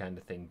Show kind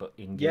of thing, but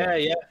in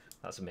game. Yeah.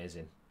 That's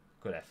amazing.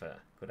 Good effort.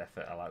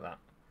 I like that.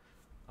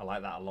 I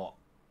like that a lot.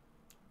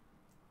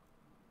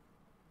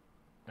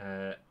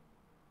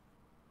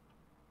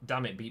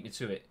 Damn it, beat me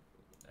to it.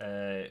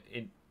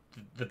 In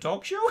the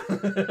talk show?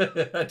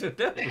 I don't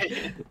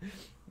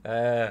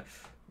know.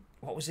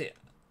 What was it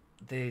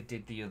they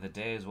did the other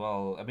day as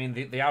well? I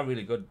mean, they are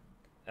really good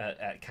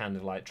at kind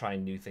of like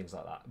trying new things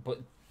like that, but.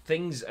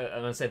 Things,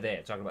 and I said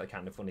they're talking about the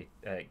kind of funny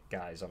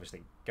guys.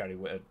 Obviously, Gary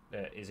Whitta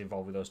is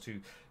involved with those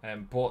two,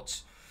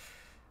 but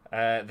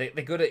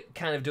they're good at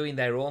kind of doing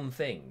their own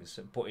things,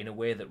 but in a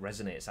way that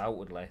resonates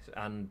outwardly.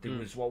 And there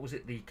was, what was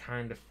it? The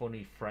Kind of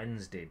Funny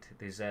Friends did.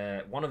 There's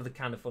one of the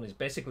Kind of Funnies.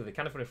 Basically, the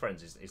Kind of Funny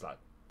Friends is like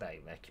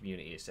their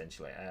community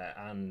essentially,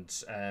 and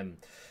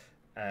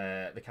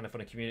the kind of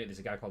funny community, there's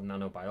a guy called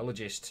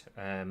Nanobiologist,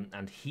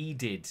 and he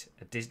did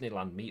a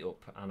Disneyland meetup,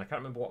 and I can't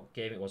remember what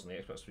game it was on the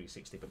Xbox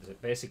 360, but there's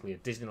basically a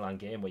Disneyland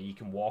game where you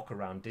can walk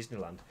around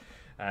Disneyland,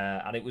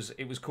 and it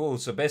was cool.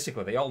 So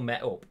basically, they all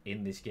met up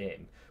in this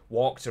game,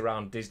 walked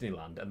around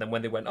Disneyland, and then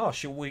when they went, oh,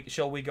 shall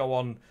we go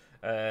on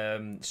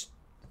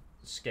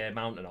Scare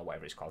Mountain or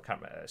whatever it's called,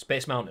 can't remember,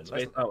 Space Mountain.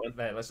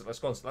 Let's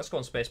go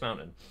on Space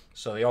Mountain.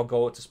 So they all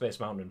go up to Space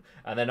Mountain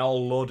and then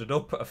all loaded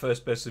up a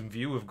first-person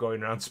view of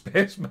going around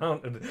Space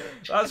Mountain.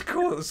 That's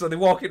cool. So they're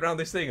walking around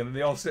this thing and then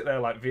they all sit there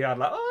like VR,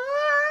 like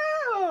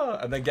ah!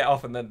 And then get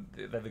off and then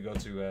they go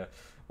to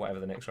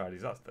whatever the next ride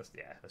is. That's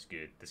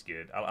good. That's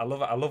good. I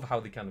love how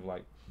they kind of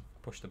like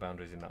push the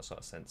boundaries in that sort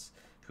of sense.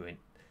 If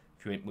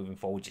you ain't moving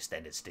forward, you're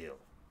standing still.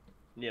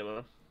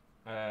 Yeah,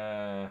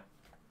 man.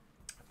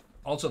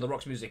 Also, the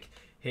Rock's music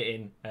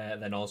hitting,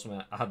 then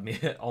also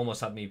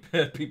almost had me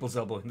people's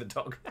elbow in the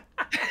dog.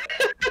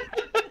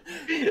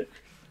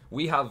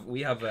 we have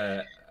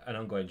an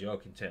ongoing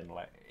joke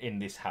in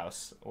this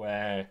house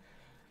where,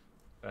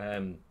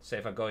 say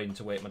if I go in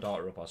to wake my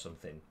daughter up or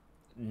something,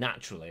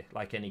 naturally,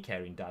 like any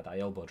caring dad, I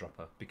elbow drop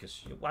her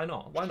because why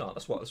not?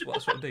 That's what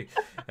I do.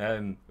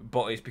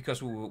 But it's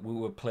because we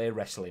were play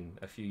wrestling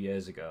a few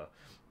years ago,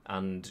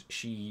 and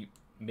she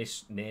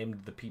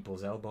misnamed the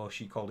people's elbow.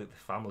 She called it the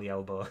family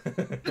elbow.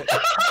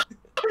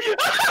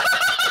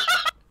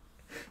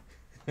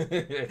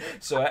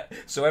 so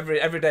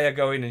every day I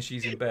go in and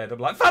she's in bed, I'm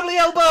like, family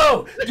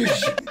elbow.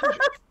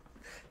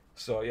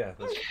 So yeah,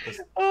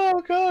 that's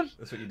oh god,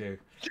 that's what you do.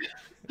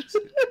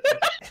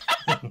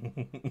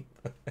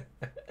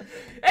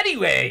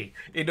 Anyway,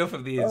 enough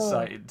of the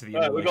insight into the.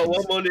 Right, we've got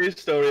one more news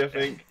story, I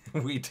think.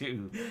 we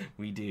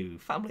do.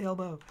 Family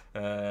elbow.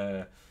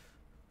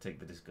 Take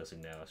the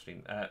discussing now.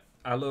 Stream.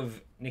 I love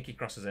Nikki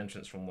Cross's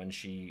entrance from when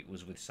she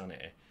was with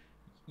Sanity.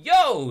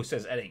 Yo,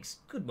 says Edix.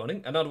 Good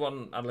morning. Another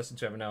one I listen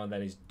to every now and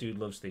then is Dude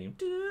Loves theme.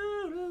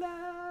 Dude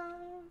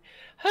Love.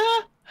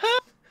 Ha ha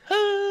ha.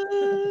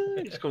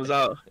 It just comes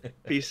out.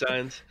 Peace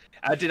signs.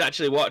 I did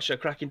actually watch a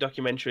cracking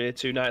documentary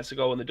 2 nights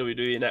ago on the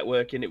WWE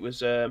Network, and it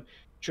was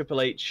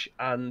Triple H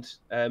and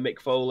Mick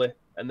Foley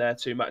and their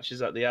 2 matches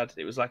that they had.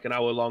 It was like an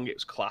hour long. It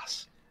was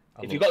class.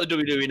 If you've got the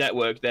WWE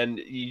Network, then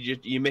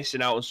you're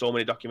missing out on so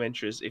many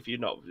documentaries. If you're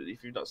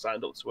not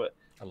signed up to it,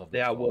 I love.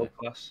 They are world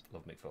class.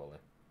 Love Mick Foley.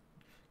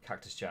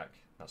 Cactus Jack,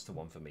 that's the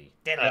one for me.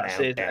 That's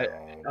it.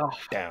 I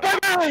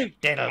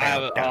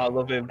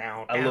love him.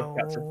 I love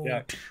Cactus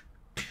Jack.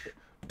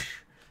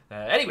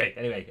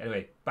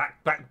 Anyway,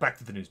 back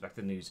to the news. Back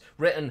to the news.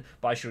 Written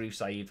by Sherif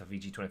Saed for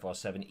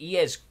VG247.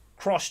 EA's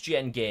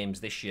cross-gen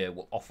games this year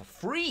will offer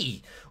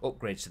free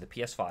upgrades to the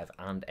PS5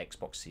 and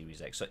Xbox Series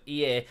X. So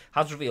EA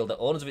has revealed that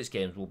owners of its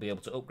games will be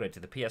able to upgrade to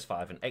the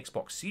PS5 and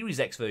Xbox Series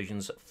X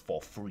versions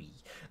for free.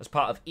 As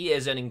part of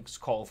EA's earnings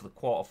call for the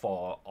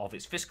Q4 of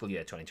its fiscal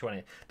year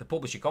 2020, the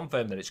publisher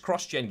confirmed that its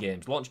cross-gen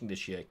games launching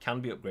this year can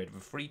be upgraded for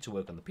free to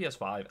work on the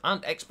PS5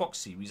 and Xbox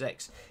Series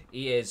X.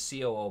 EA's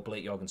COO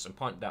Blake Jorgensen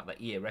pointed out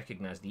that EA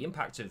recognised the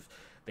impact of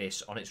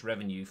this on its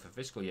revenue for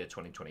fiscal year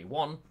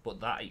 2021, but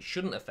that it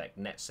shouldn't affect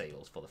net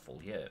sales for the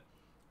full year.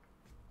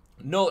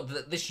 Note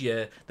that this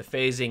year, the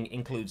phasing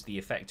includes the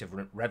effect of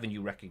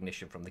revenue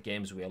recognition from the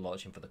games we are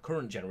launching for the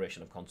current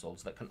generation of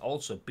consoles that can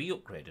also be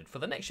upgraded for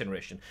the next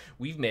generation.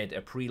 We've made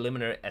a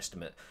preliminary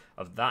estimate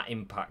of that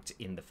impact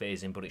in the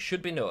phasing, but it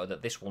should be noted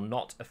that this will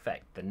not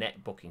affect the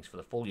net bookings for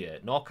the full year,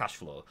 nor cash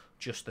flow,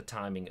 just the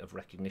timing of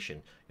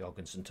recognition,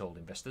 Jorgensen told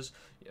investors.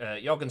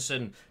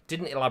 Jorgensen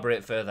didn't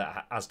elaborate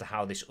further as to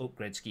how this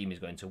upgrade scheme is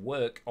going to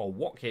work or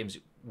what games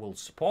will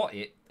support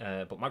it,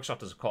 but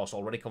Microsoft has of course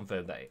already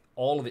confirmed that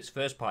all of its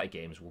first-party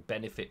games will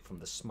benefit from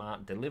the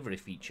smart delivery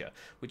feature,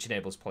 which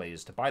enables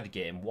players to buy the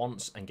game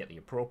once and get the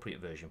appropriate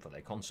version for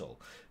their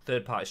console.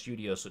 Third-party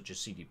studios such as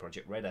CD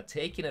Projekt Red are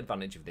taking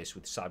advantage of this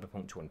with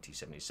Cyberpunk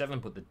 2077,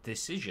 but the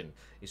decision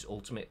is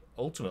ultimately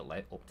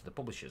up to the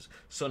publishers.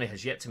 Sony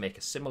has yet to make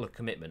a similar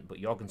commitment, but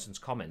Jorgensen's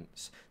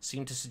comments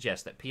seem to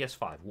suggest that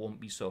PS5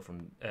 won't be so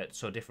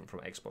different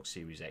from Xbox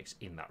Series X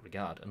in that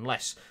regard,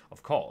 unless,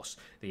 of course,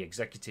 the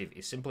executive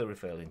is simply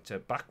referring to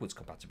backwards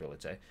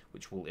compatibility,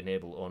 which will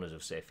enable owners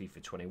of, say,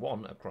 FIFA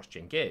 21, a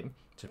cross-gen game,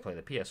 to play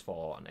the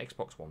PS4 and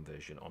Xbox One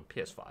version on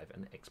PS5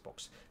 and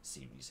Xbox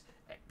Series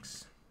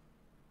X.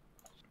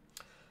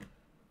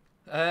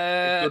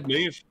 Good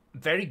move.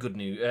 Very good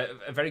move.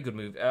 A very good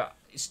move. I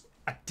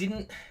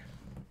didn't.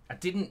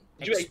 Did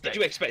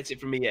you expect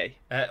it from EA?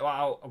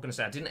 Well, I'm going to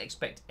say I didn't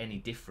expect any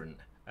different.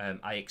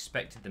 I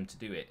expected them to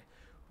do it,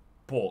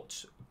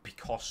 but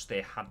because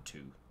they had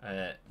to.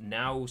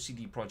 Now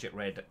CD Projekt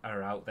Red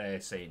are out there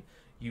saying,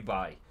 you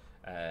buy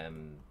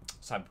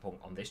Cyberpunk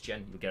on this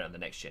gen, you'll get it on the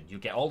next gen. You'll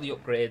get all the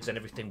upgrades and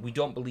everything. We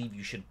don't believe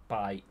you should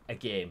buy a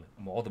game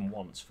more than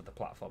once for the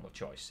platform of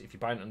choice. If you're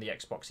buying it on the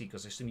Xbox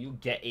ecosystem, you'll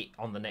get it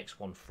on the next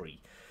one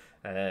free,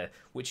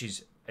 which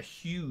is a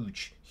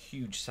huge,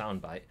 huge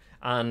soundbite.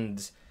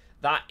 And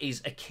that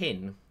is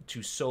akin to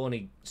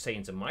Sony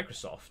saying to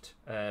Microsoft,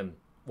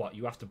 "What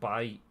you have to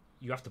buy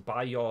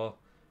your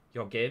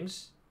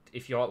games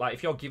if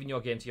you're giving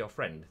your game to your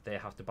friend, they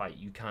have to buy it.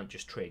 You can't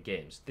just trade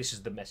games. This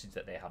is the message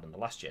that they had on the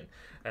last gen,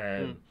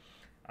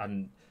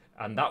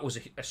 and that was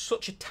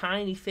such a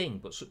tiny thing,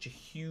 but such a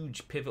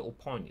huge pivotal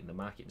point in the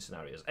marketing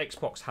scenarios.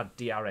 Xbox had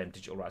DRM,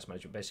 digital rights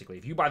management. Basically,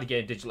 if you buy the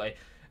game digitally,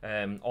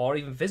 or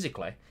even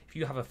physically, if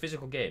you have a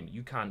physical game,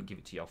 you can't give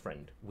it to your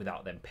friend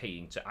without them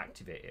paying to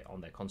activate it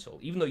on their console.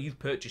 Even though you've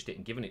purchased it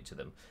and given it to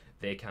them,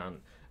 they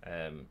can't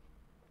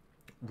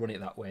run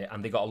it that way,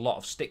 and they got a lot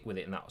of stick with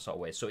it in that sort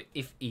of way. So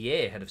if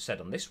EA had have said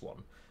on this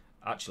one,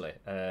 actually,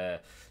 yeah,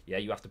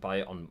 you have to buy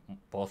it on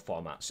both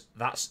formats,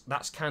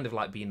 that's kind of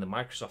like being the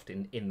Microsoft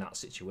in that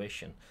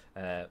situation,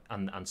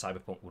 and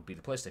Cyberpunk would be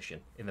the PlayStation,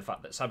 in the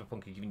fact that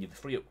Cyberpunk are giving you the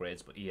free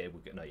upgrades, but EA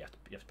would go, no, you have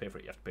to pay for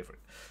it,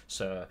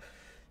 So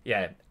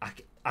yeah,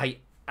 I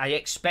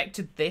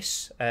expected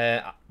this,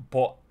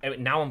 but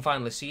now I'm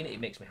finally seeing it.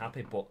 It makes me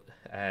happy, but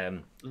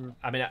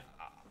I mean,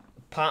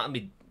 part of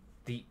me,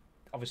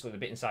 obviously the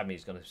bit inside me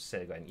is going to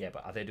say, yeah,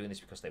 but are they doing this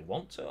because they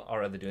want to,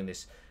 or are they doing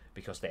this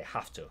because they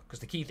have to? Because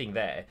the key thing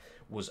there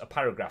was a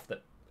paragraph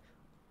that,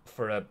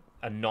 for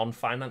a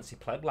non-financy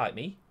pleb like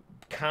me,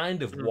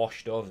 kind of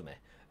washed over me.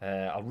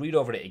 I'll read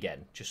over it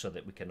again, just so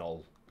that we can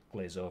all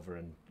glaze over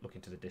and look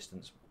into the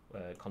distance,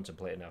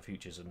 contemplating our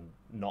futures and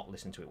not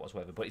listen to it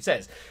whatsoever. But it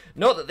says,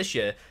 note that this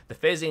year, the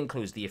phasing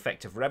includes the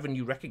effect of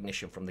revenue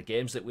recognition from the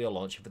games that we are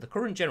launching for the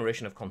current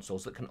generation of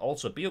consoles that can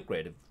also be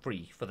upgraded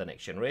free for the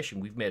next generation.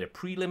 We've made a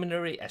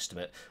preliminary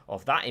estimate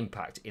of that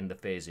impact in the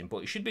phasing, but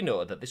it should be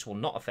noted that this will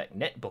not affect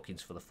net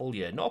bookings for the full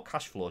year, nor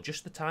cash flow,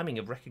 just the timing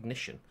of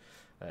recognition,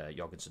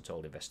 Jorgensen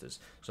told investors.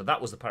 So that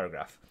was the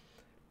paragraph.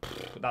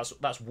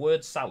 That's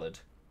word salad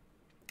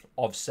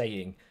of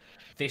saying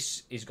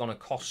this is going to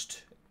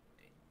cost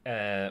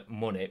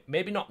money,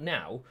 maybe not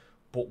now,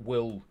 but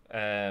will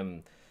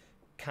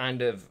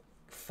kind of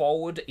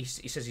forward. He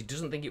says he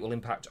doesn't think it will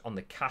impact on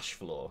the cash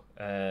flow,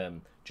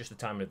 just the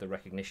timing of the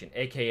recognition,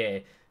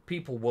 aka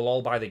people will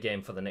all buy the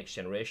game for the next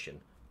generation,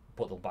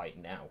 but they'll buy it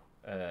now.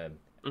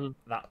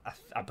 That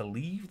I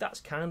believe that's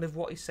kind of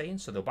what he's saying.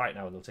 So they'll buy it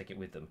now and they'll take it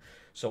with them.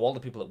 So all the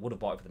people that would have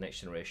bought it for the next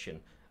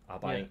generation are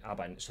buying.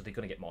 So they're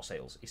going to get more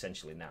sales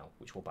essentially now,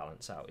 which will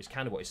balance out. It's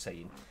kind of what he's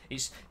saying.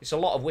 It's a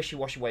lot of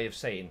wishy-washy way of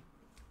saying,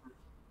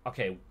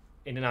 okay,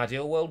 in an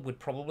ideal world, we'd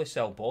probably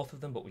sell both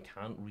of them, but we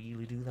can't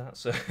really do that.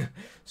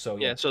 So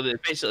yeah. So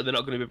basically, they're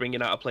not going to be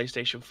bringing out a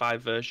PlayStation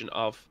 5 version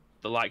of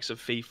the likes of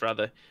FIFA.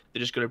 Rather,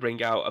 they're just going to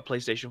bring out a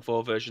PlayStation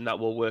 4 version that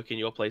will work in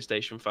your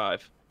PlayStation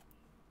 5.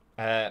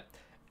 Or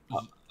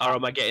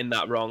am I getting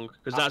that wrong?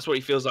 Because that's what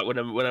it feels like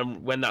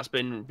when that's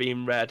been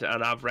being read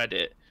and I've read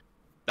it.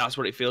 That's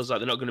what it feels like.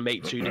 They're not going to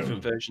make two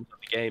different versions of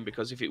the game,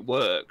 because if it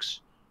works,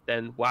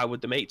 then why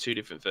would they make two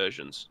different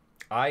versions?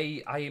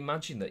 I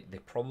imagine that they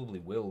probably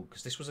will,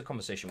 because this was a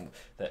conversation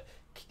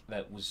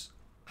that was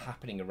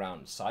happening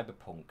around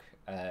Cyberpunk.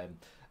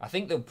 I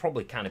think they'll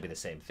probably kind of be the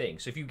same thing.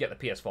 So if you get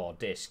the PS4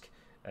 disc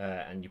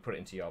and you put it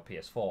into your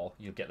PS4,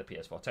 you'll get the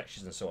PS4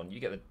 textures and so on. You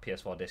get the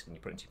PS4 disc and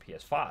you put it into your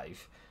PS5,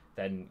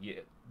 then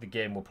the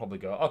game will probably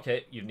go,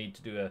 okay, you need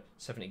to do a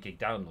 70 gig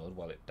download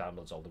while it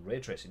downloads all the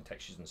ray tracing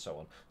textures and so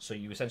on. So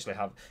you essentially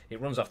have,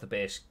 it runs off the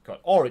base,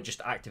 or it just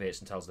activates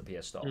and tells the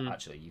PS Store,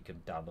 actually, you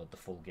can download the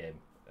full game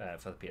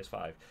for the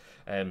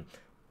PS5.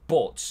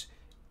 But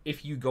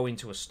if you go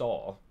into a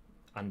store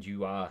and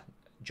you are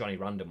Johnny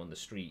Random on the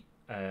street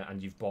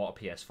and you've bought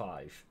a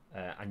PS5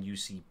 and you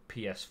see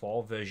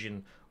PS4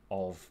 version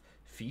of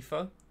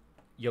FIFA,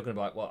 you're going to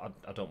be like, well,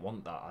 I don't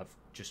want that. I've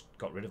just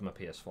got rid of my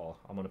PS4.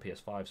 I'm on a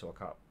PS5, so I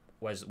can't.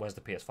 Where's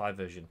the PS5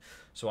 version?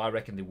 So I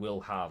reckon they will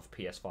have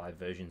PS5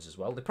 versions as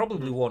well. They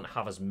probably won't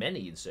have as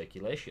many in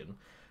circulation,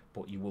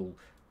 but you will.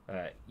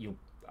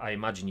 I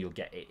imagine you'll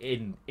get it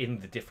in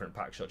the different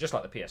packs. So just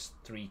like the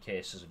PS3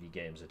 cases of your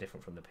games are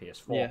different from the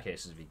PS4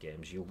 cases of your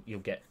games, you'll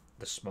get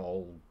the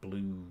small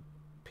blue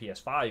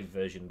PS5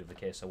 version of the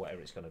case or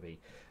whatever it's going to be.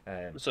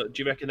 So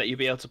do you reckon that you'll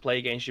be able to play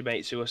against your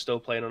mates who are still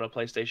playing on a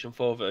PlayStation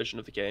 4 version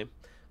of the game?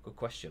 Good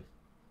question.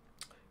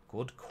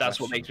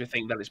 That's what makes me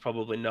think that it's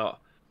probably not.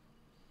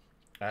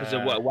 Because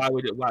why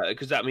would it?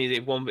 Because that means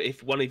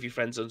if one of your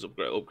friends ends up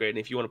upgrading,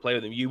 if you want to play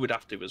with them, you would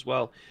have to as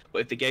well.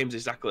 But if the game's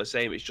exactly the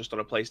same, it's just on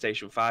a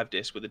PlayStation 5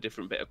 disc with a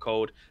different bit of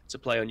code to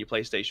play on your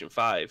PlayStation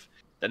 5,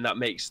 then that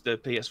makes the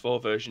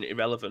PS4 version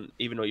irrelevant,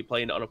 even though you're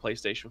playing it on a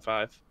PlayStation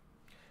 5.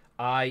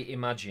 I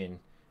imagine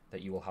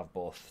that you will have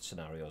both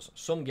scenarios.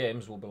 Some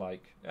games will be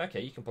like,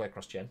 okay, you can play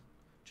cross-gen.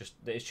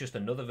 It's just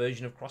another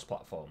version of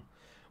cross-platform.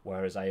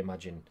 Whereas I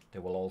imagine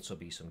there will also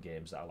be some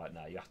games that are like,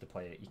 nah, you have to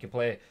play it. You can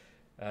play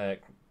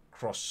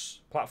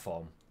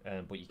cross-platform,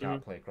 but you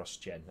can't play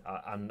cross-gen.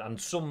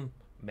 And some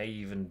may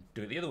even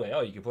do it the other way.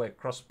 Oh, you can play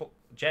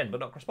cross-gen, but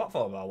not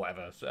cross-platform or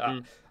whatever.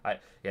 So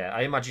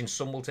I imagine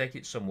some will take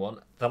it, some won't.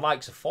 The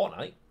likes of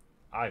Fortnite,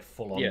 I've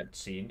full-on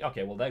seen,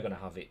 okay, well, they're going to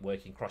have it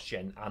working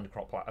cross-gen and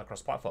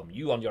cross-platform.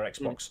 You on your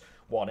Xbox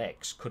One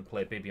X could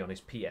play Bibby on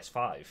his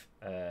PS5,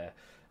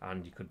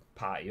 and you could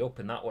party up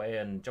in that way,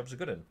 and jobs are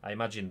good. And I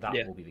imagine that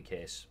will be the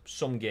case.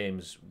 Some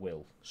games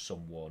will,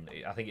 some won't.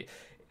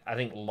 I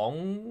think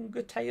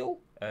longer tail,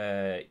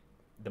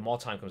 the more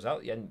time comes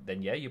out,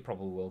 then yeah, you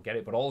probably will get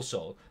it. But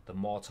also, the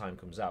more time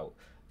comes out,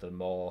 the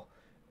more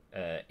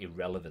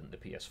irrelevant the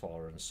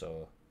PS4 and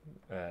so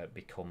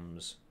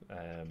becomes.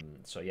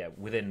 So yeah,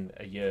 within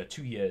a year,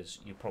 2 years,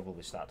 you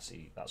probably start to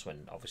see. That's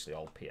when obviously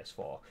all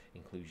PS4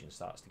 inclusion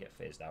starts to get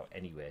phased out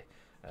anyway.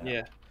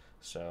 Yeah.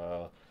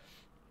 So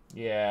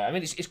yeah, I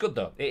mean it's good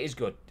though. It is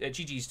good.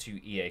 GG's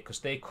to EA because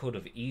they could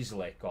have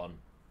easily gone.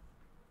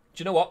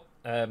 Do you know what?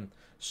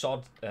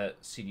 Sod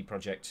CD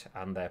Projekt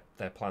and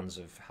their plans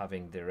of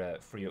having their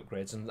free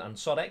upgrades and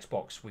Sod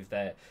Xbox with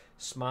their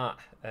smart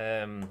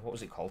what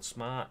was it called?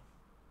 Smart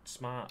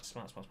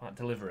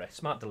delivery.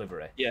 Smart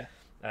delivery. Yeah.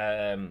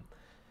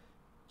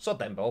 Sod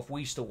them both.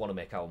 We still want to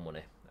make our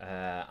money.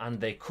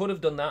 And they could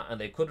have done that, and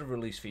they could have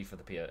released FIFA for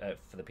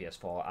the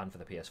PS4 and for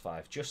the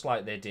PS5, just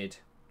like they did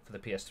for the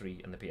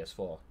PS3 and the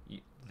PS4.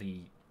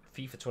 The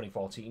FIFA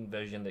 2014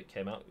 version that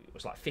came out, it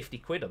was like 50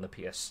 quid on the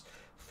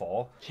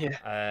PS4.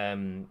 Yeah.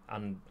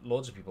 And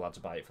loads of people had to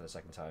buy it for the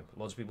second time.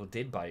 Loads of people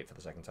did buy it for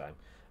the second time.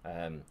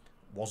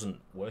 Wasn't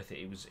worth it.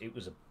 It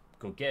was a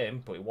good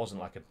game, but it wasn't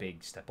like a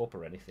big step up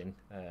or anything.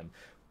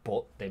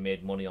 But they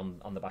made money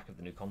on the back of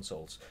the new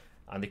consoles.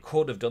 And they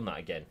could have done that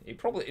again.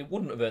 It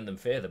wouldn't have earned them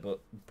further, but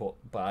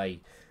by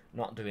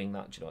not doing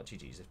that, do you know what,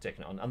 GG's, they've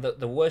taken it on. And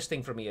the worst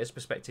thing from EA's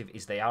perspective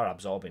is they are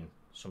absorbing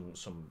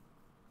some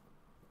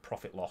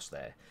profit loss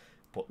there,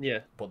 but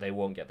they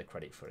won't get the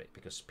credit for it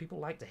because people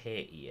like to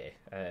hate EA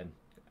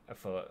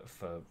for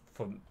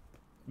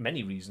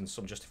many reasons,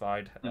 some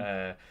justified.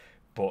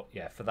 But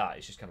yeah, for that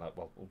it's just kind of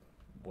like,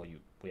 well,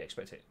 we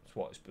expect it. It's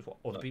what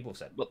other people have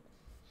said. Well,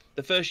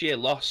 the first year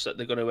loss that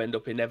they're going to end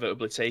up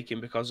inevitably taking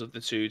because of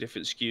the two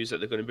different SKUs that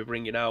they're going to be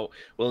bringing out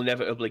will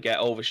inevitably get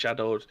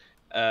overshadowed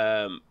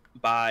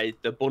by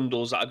the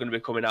bundles that are going to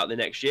be coming out the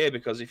next year.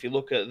 Because if you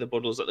look at the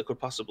bundles that they could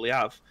possibly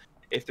have,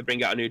 if they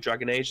bring out a new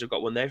Dragon Age, they've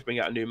got one there. If they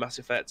bring out a new Mass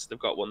Effect, they've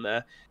got one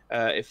there.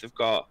 If they've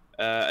got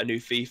a new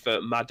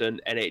FIFA,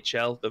 Madden,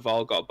 NHL, they've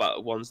all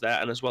got ones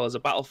there, and as well as a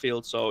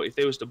Battlefield. So if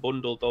they was to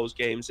bundle those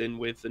games in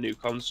with the new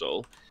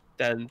console,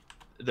 then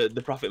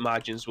the profit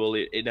margins will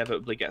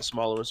inevitably get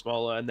smaller and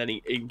smaller, and then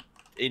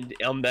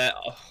it'll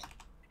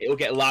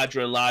get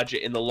larger and larger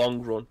in the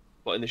long run.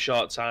 But in the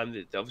short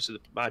time, obviously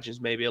the margins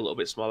may be a little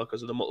bit smaller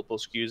because of the multiple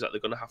SKUs that they're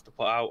going to have to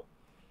put out.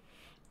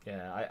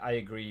 Yeah, I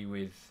agree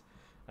with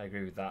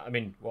that. I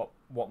mean,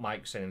 what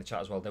Mike's saying in the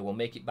chat as well, they will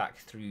make it back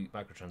through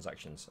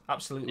microtransactions.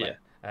 Absolutely. Yeah,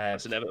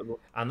 that's inevitable.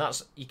 And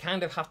that's, you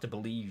kind of have to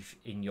believe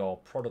in your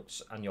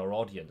products and your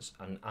audience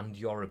and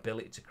your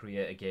ability to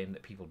create a game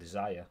that people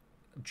desire,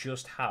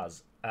 just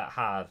as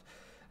Activision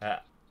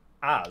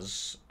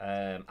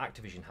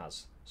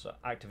has. So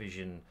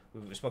Activision,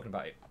 we've spoken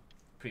about it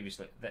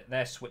previously,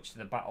 their switch to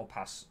the Battle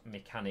Pass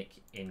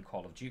mechanic in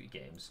Call of Duty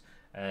games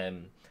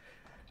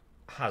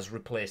has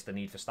replaced the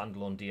need for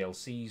standalone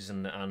DLCs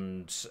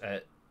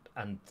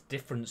and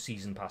different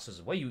season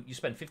passes. Where you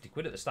spend 50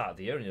 quid at the start of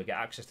the year and you'll get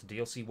access to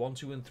DLC 1,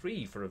 2 and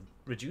 3 for a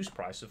reduced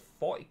price of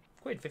 40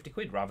 quid, 50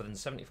 quid, rather than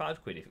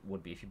 75 quid if it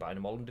would be if you buy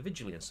them all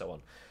individually and so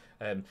on.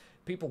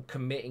 People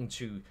committing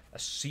to a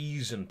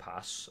season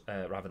pass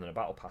rather than a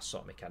battle pass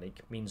sort of mechanic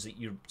means that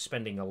you're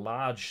spending a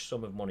large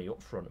sum of money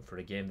up front for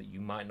a game that you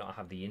might not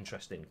have the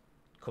interest in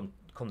come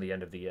the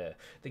end of the year.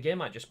 The game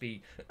might just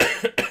be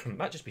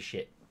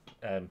shit.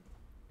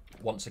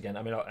 Once again,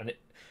 I mean, and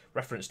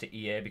reference to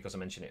EA because I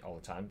mention it all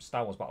the time.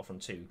 Star Wars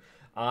Battlefront 2.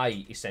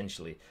 I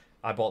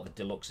bought the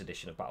deluxe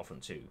edition of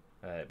Battlefront 2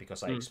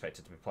 because I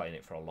expected to be playing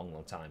it for a long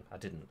time. I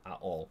didn't at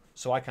all,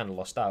 so I kind of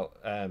lost out.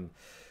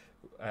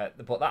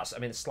 But that's, I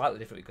mean, it's slightly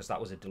different because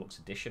that was a deluxe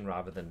edition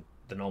rather than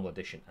the normal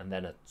edition, and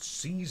then a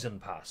season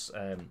pass.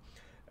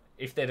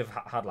 If they'd have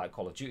had like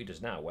Call of Duty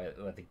does now, where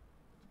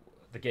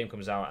the game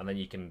comes out and then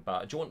you can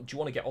buy, do you want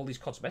to get all these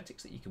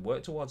cosmetics that you can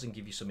work towards and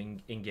give you some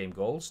in-game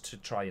goals to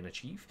try and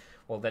achieve?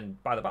 Well, then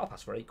buy the battle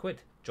pass for 8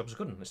 quid. Job's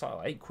good. It's like,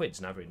 8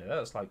 quid's never in there.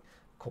 It's like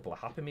a couple of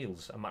Happy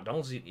Meals, and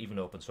McDonald's even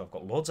open, so I've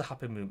got loads of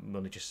Happy Meal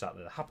money just sat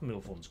there. The Happy Meal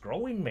fund's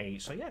growing,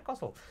 mate. So yeah, of course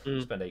I'll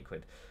spend 8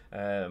 quid.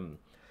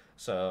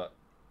 So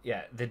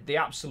yeah, they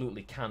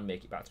absolutely can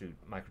make it back through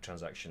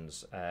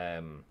microtransactions,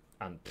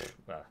 and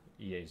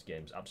EA's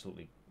games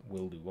absolutely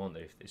will do, won't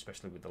they?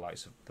 Especially with the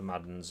likes of the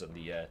Maddens and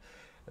the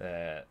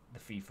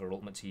FIFA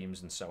Ultimate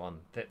Teams and so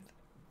on.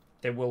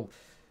 They will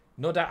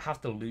no doubt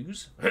have to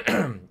lose.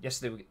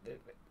 Yes,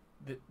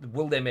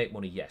 will they make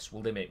money? Yes.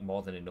 Will they make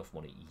more than enough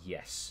money?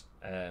 Yes.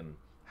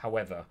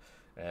 However,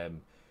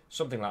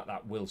 something like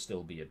that will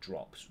still be a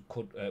drop.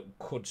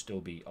 Could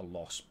still be a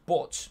loss.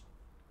 But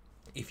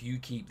if you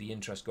keep the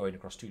interest going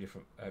across two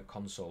different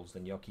consoles,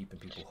 then you're keeping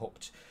people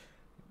hooked.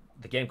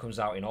 The game comes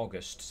out in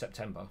August,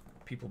 September.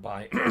 People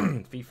buy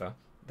FIFA.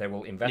 They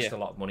will invest a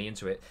lot of money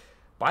into it.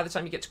 By the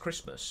time you get to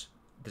Christmas,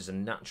 there's a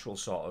natural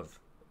sort of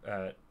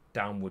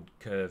downward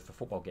curve for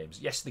football games.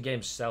 Yes, the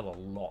games sell a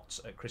lot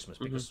at Christmas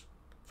because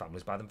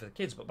families buy them for the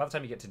kids. But by the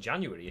time you get to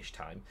January-ish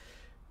time,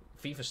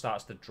 FIFA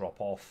starts to drop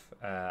off,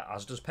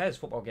 as does PES.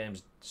 Football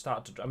games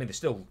start to... I mean, they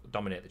still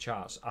dominate the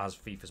charts, as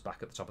FIFA's back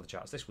at the top of the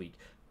charts this week.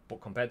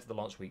 But compared to the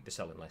launch week, they're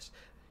selling less.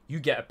 You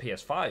get a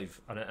PS5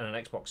 and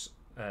an Xbox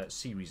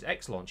Series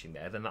X launching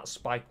there, then that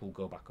spike will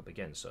go back up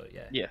again. So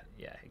Yeah.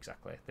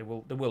 exactly. They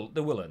will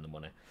earn the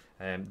money.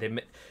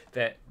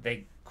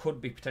 They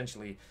could be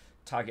potentially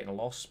targeting a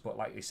loss, but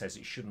like he says,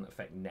 it shouldn't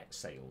affect net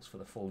sales for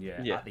the full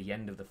year. Yeah. At the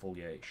end of the full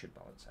year, it should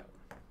balance out.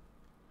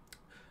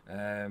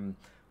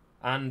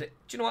 And do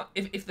you know what?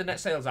 If the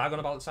net sales are going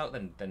to balance out,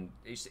 then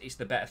it's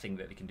the better thing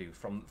that they can do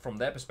from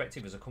their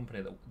perspective as a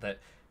company that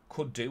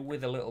could do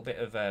with a little bit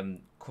of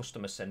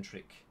customer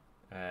centric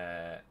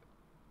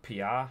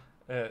PR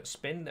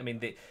spin. I mean,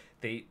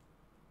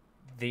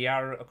 they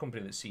are a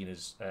company that's seen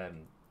as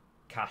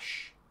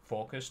cash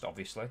focused,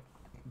 obviously,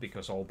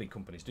 because all big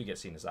companies do get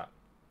seen as that.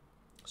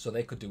 So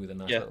they could do with a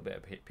nice little bit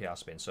of PR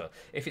spin. So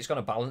if it's going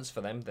to balance for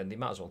them, then they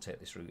might as well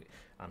take this route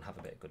and have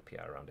a bit of good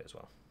PR around it as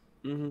well.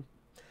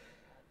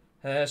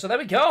 So there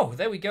we go.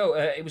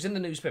 It was in the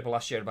newspaper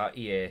last year about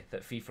EA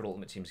that FIFA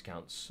Ultimate Team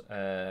accounts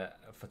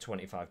for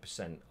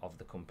 25% of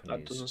the company's.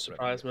 That doesn't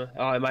surprise me.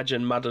 I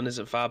imagine Madden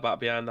isn't far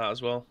back behind that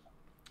as well.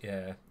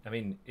 Yeah, I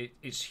mean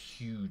it's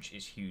huge.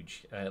 It's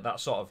huge. That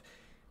sort of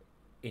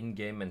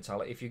in-game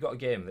mentality. If you've got a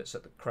game that's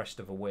at the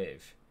crest of a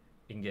wave,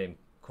 in-game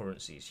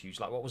currency is huge.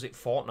 Like what was it?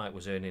 Fortnite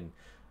was earning.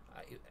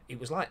 It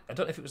was like, I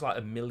don't know if it was like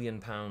 £1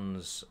 million.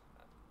 Was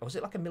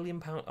it like £1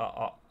 million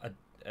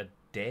a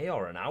day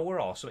or an hour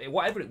or something?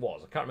 Whatever it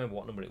was, I can't remember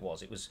what number it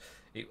was.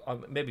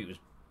 Maybe it was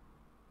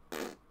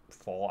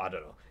 4. I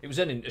don't know. It was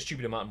earning a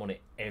stupid amount of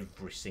money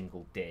every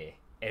single day.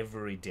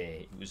 Every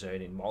day it was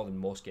earning more than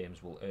most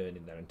games will earn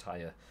in their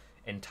entire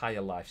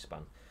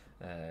lifespan.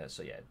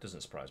 So yeah, it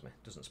doesn't surprise me.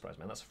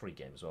 And that's a free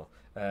game as well.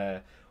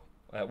 1K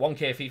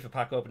FIFA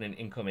pack opening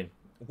incoming.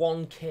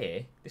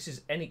 1K. This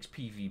is NX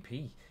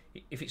PvP.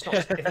 If it's not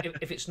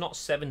if it's not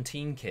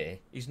 17K,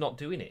 he's not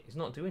doing it.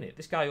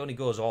 This guy only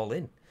goes all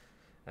in.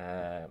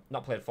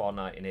 Not played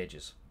Fortnite in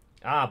ages.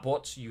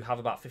 But you have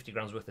about 50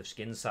 grand's worth of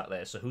skins sat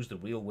there. So who's the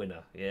real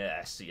winner?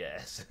 Yes.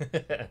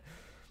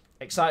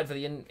 Excited for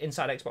the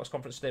Inside Xbox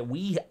conference today.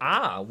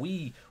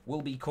 We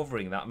will be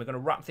covering that, and we're going to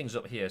wrap things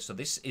up here. So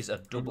this is a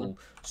double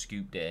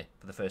scoop day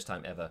for the first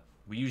time ever.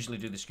 We usually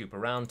do the scoop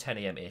around 10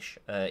 a.m. ish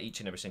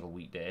each and every single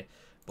weekday.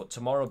 But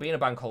tomorrow, being a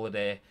bank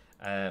holiday,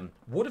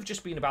 would have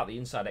just been about the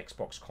Inside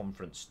Xbox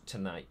conference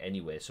tonight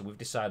anyway. So we've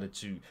decided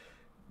to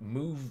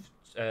move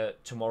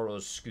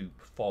tomorrow's scoop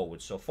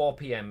forward. So 4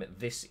 p.m.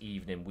 this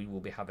evening, we will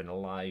be having a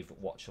live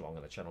watch along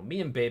on the channel.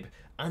 Me and Bib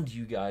and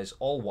you guys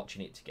all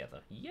watching it together.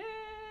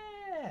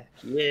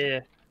 Yeah.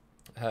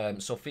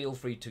 So feel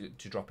free to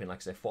drop in, like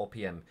I say, 4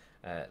 p.m.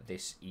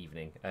 This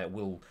evening.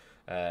 We'll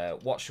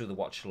watch through the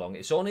watch along.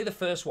 It's only the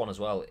first one as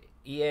well.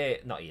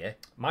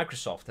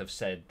 Microsoft have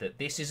said that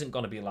this isn't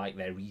going to be like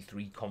their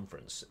E3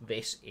 conference.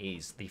 This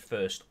is the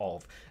first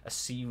of a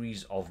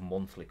series of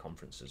monthly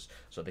conferences.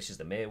 So this is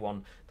the May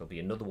one. There'll be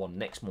another one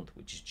next month,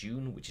 which is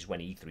June, which is when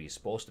E3 is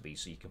supposed to be.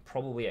 So you can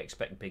probably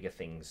expect bigger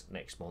things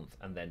next month,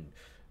 and then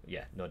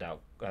no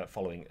doubt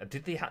following.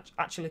 Did they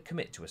actually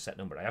commit to a set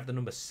number? I have the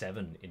number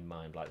 7 in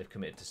mind. Like they've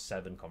committed to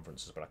 7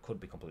 conferences, but I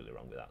could be completely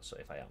wrong with that. So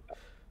if I am,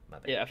 my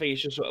bad. Yeah, I think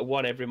it's just sort of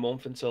one every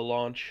month until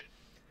launch.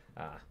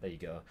 There you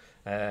go.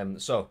 A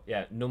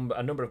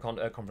number of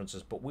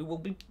conferences, but we'll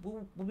be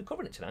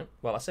covering it tonight.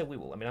 Well, I say we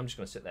will. I mean, I'm just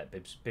going to sit there.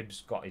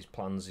 Bib's got his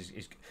plans.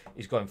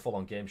 He's going full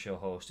on game show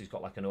host. He's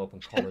got like an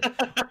open collared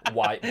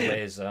white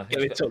blazer.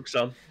 Get it tucks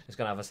on. He's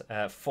going to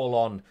have a full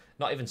on,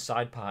 not even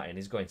side parting.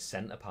 He's going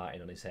centre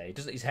parting on his hair.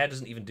 His hair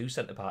doesn't even do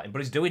centre parting, but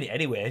he's doing it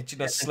anyway. You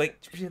know, slick.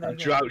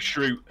 Drought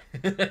shroot.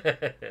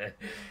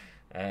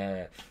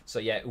 So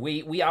yeah,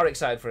 we are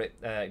excited for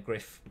it,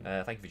 Griff.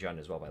 Thank you for joining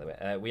as well, by the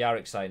way. We are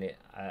excited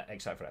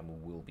for it,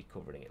 and we will be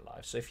covering it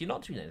live. So if you're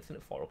not doing anything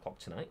at 4 o'clock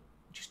tonight,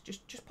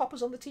 just pop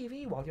us on the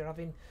TV while you're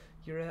having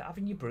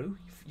your brew.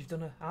 You've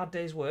done a hard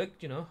day's work,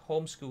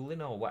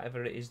 homeschooling or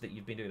whatever it is that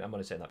you've been doing. I'm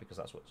only saying that because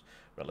that's what's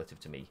relative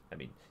to me. I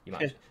mean,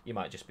 you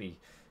might just be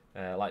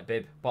like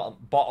Bib,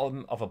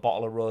 bottom of a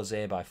bottle of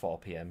rosé by 4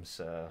 p.m.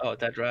 So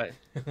dead right.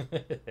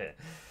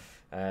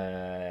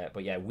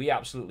 But yeah, we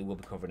absolutely will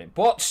be covering it.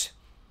 But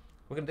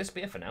we're going to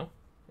disappear for now.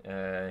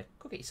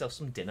 Go get yourself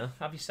some dinner.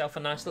 Have yourself a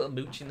nice little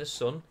mooch in the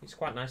sun. It's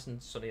quite nice and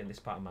sunny in this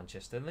part of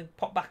Manchester. And then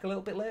pop back a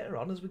little bit later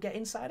on as we get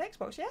inside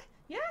Xbox. Yeah.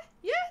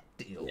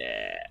 Deal.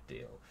 Yeah.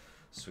 Deal.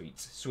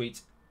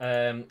 Sweet.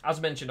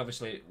 As mentioned,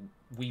 obviously,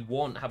 we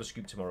won't have a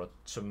scoop tomorrow.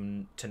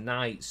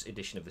 Tonight's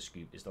edition of the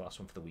scoop is the last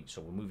one for the week.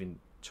 So we're moving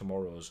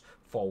tomorrow's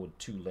forward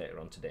to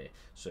later on today.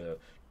 So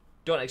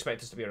don't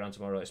expect us to be around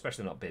tomorrow,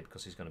 especially not Bib,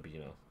 because he's going to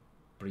be,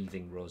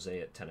 breathing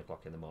rosé at 10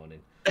 o'clock in the morning.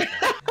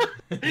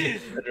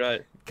 That's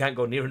right. Can't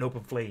go near an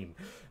open flame.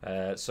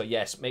 So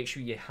yes, make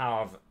sure you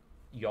have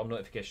your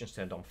notifications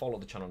turned on. Follow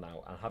the channel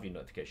now and have your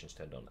notifications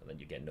turned on, and then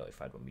you get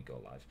notified when we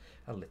go live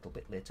a little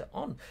bit later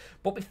on.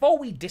 But before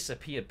we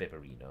disappear,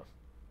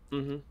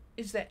 Bibarino,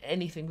 is there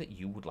anything that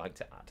you would like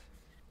to add?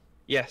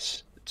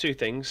 Yes, 2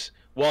 things.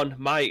 One,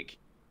 Mike.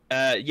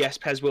 Yes,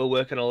 Pez will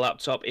work on a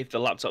laptop if the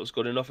laptop's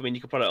good enough. I mean,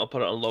 you can put it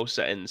on low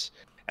settings,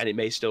 and it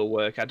may still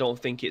work. I don't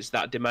think it's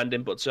that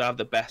demanding, but to have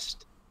the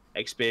best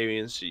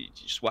experience, you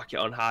just whack it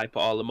on high, put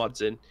all the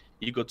mods in,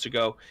 you're good to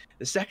go.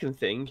 The second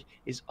thing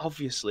is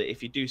obviously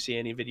if you do see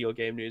any video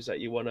game news that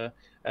you want to,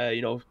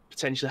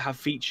 potentially have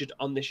featured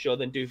on this show,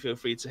 then do feel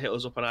free to hit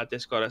us up on our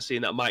Discord. I've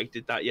seen that Mike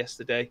did that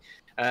yesterday,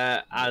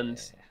 on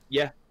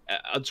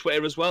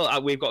Twitter as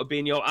well. We've got a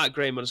being your at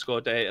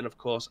Graham_day, and of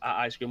course at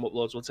Ice Cream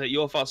Uploads. We'll take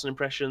your thoughts and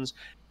impressions.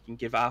 You can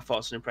give our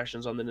thoughts and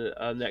impressions on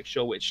the next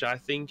show, which I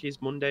think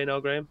is Monday now,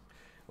 Graham.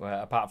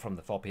 Well, apart from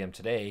the 4 p.m.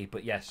 today,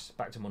 but yes,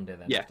 back to Monday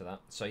then after that.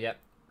 So yeah,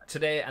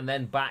 today and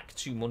then back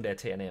to Monday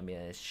 10 a.m.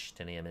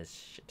 10 a.m.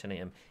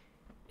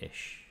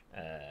 ish.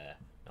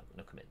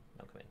 No, come in.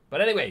 But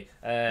anyway,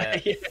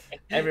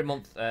 every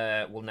month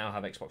we'll now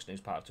have Xbox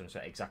News part of 2.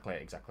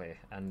 Exactly.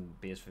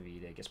 And Beers for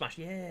V-Day get smashed.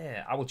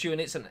 Yeah, I will tune in.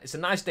 It's a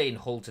nice day in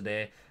Hull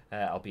today.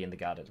 I'll be in the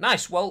garden.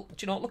 Nice. Well, do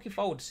you know what? Looking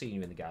forward to seeing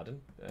you in the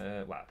garden.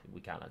 Well,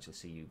 we can't actually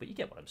see you, but you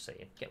get what I'm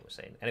saying.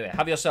 Anyway,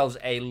 have yourselves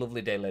a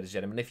lovely day, ladies and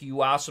gentlemen. If you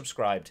are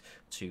subscribed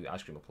to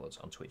Ice Cream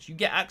Uploads on Twitch, you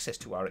get access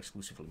to our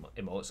exclusive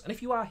emotes. And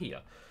if you are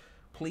here,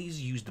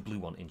 please use the blue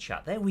one in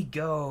chat. There we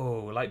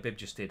go. Like Bib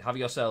just did. Have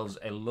yourselves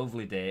a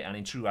lovely day, and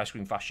in true ice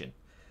cream fashion,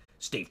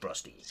 stay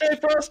frosty. Stay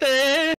frosty!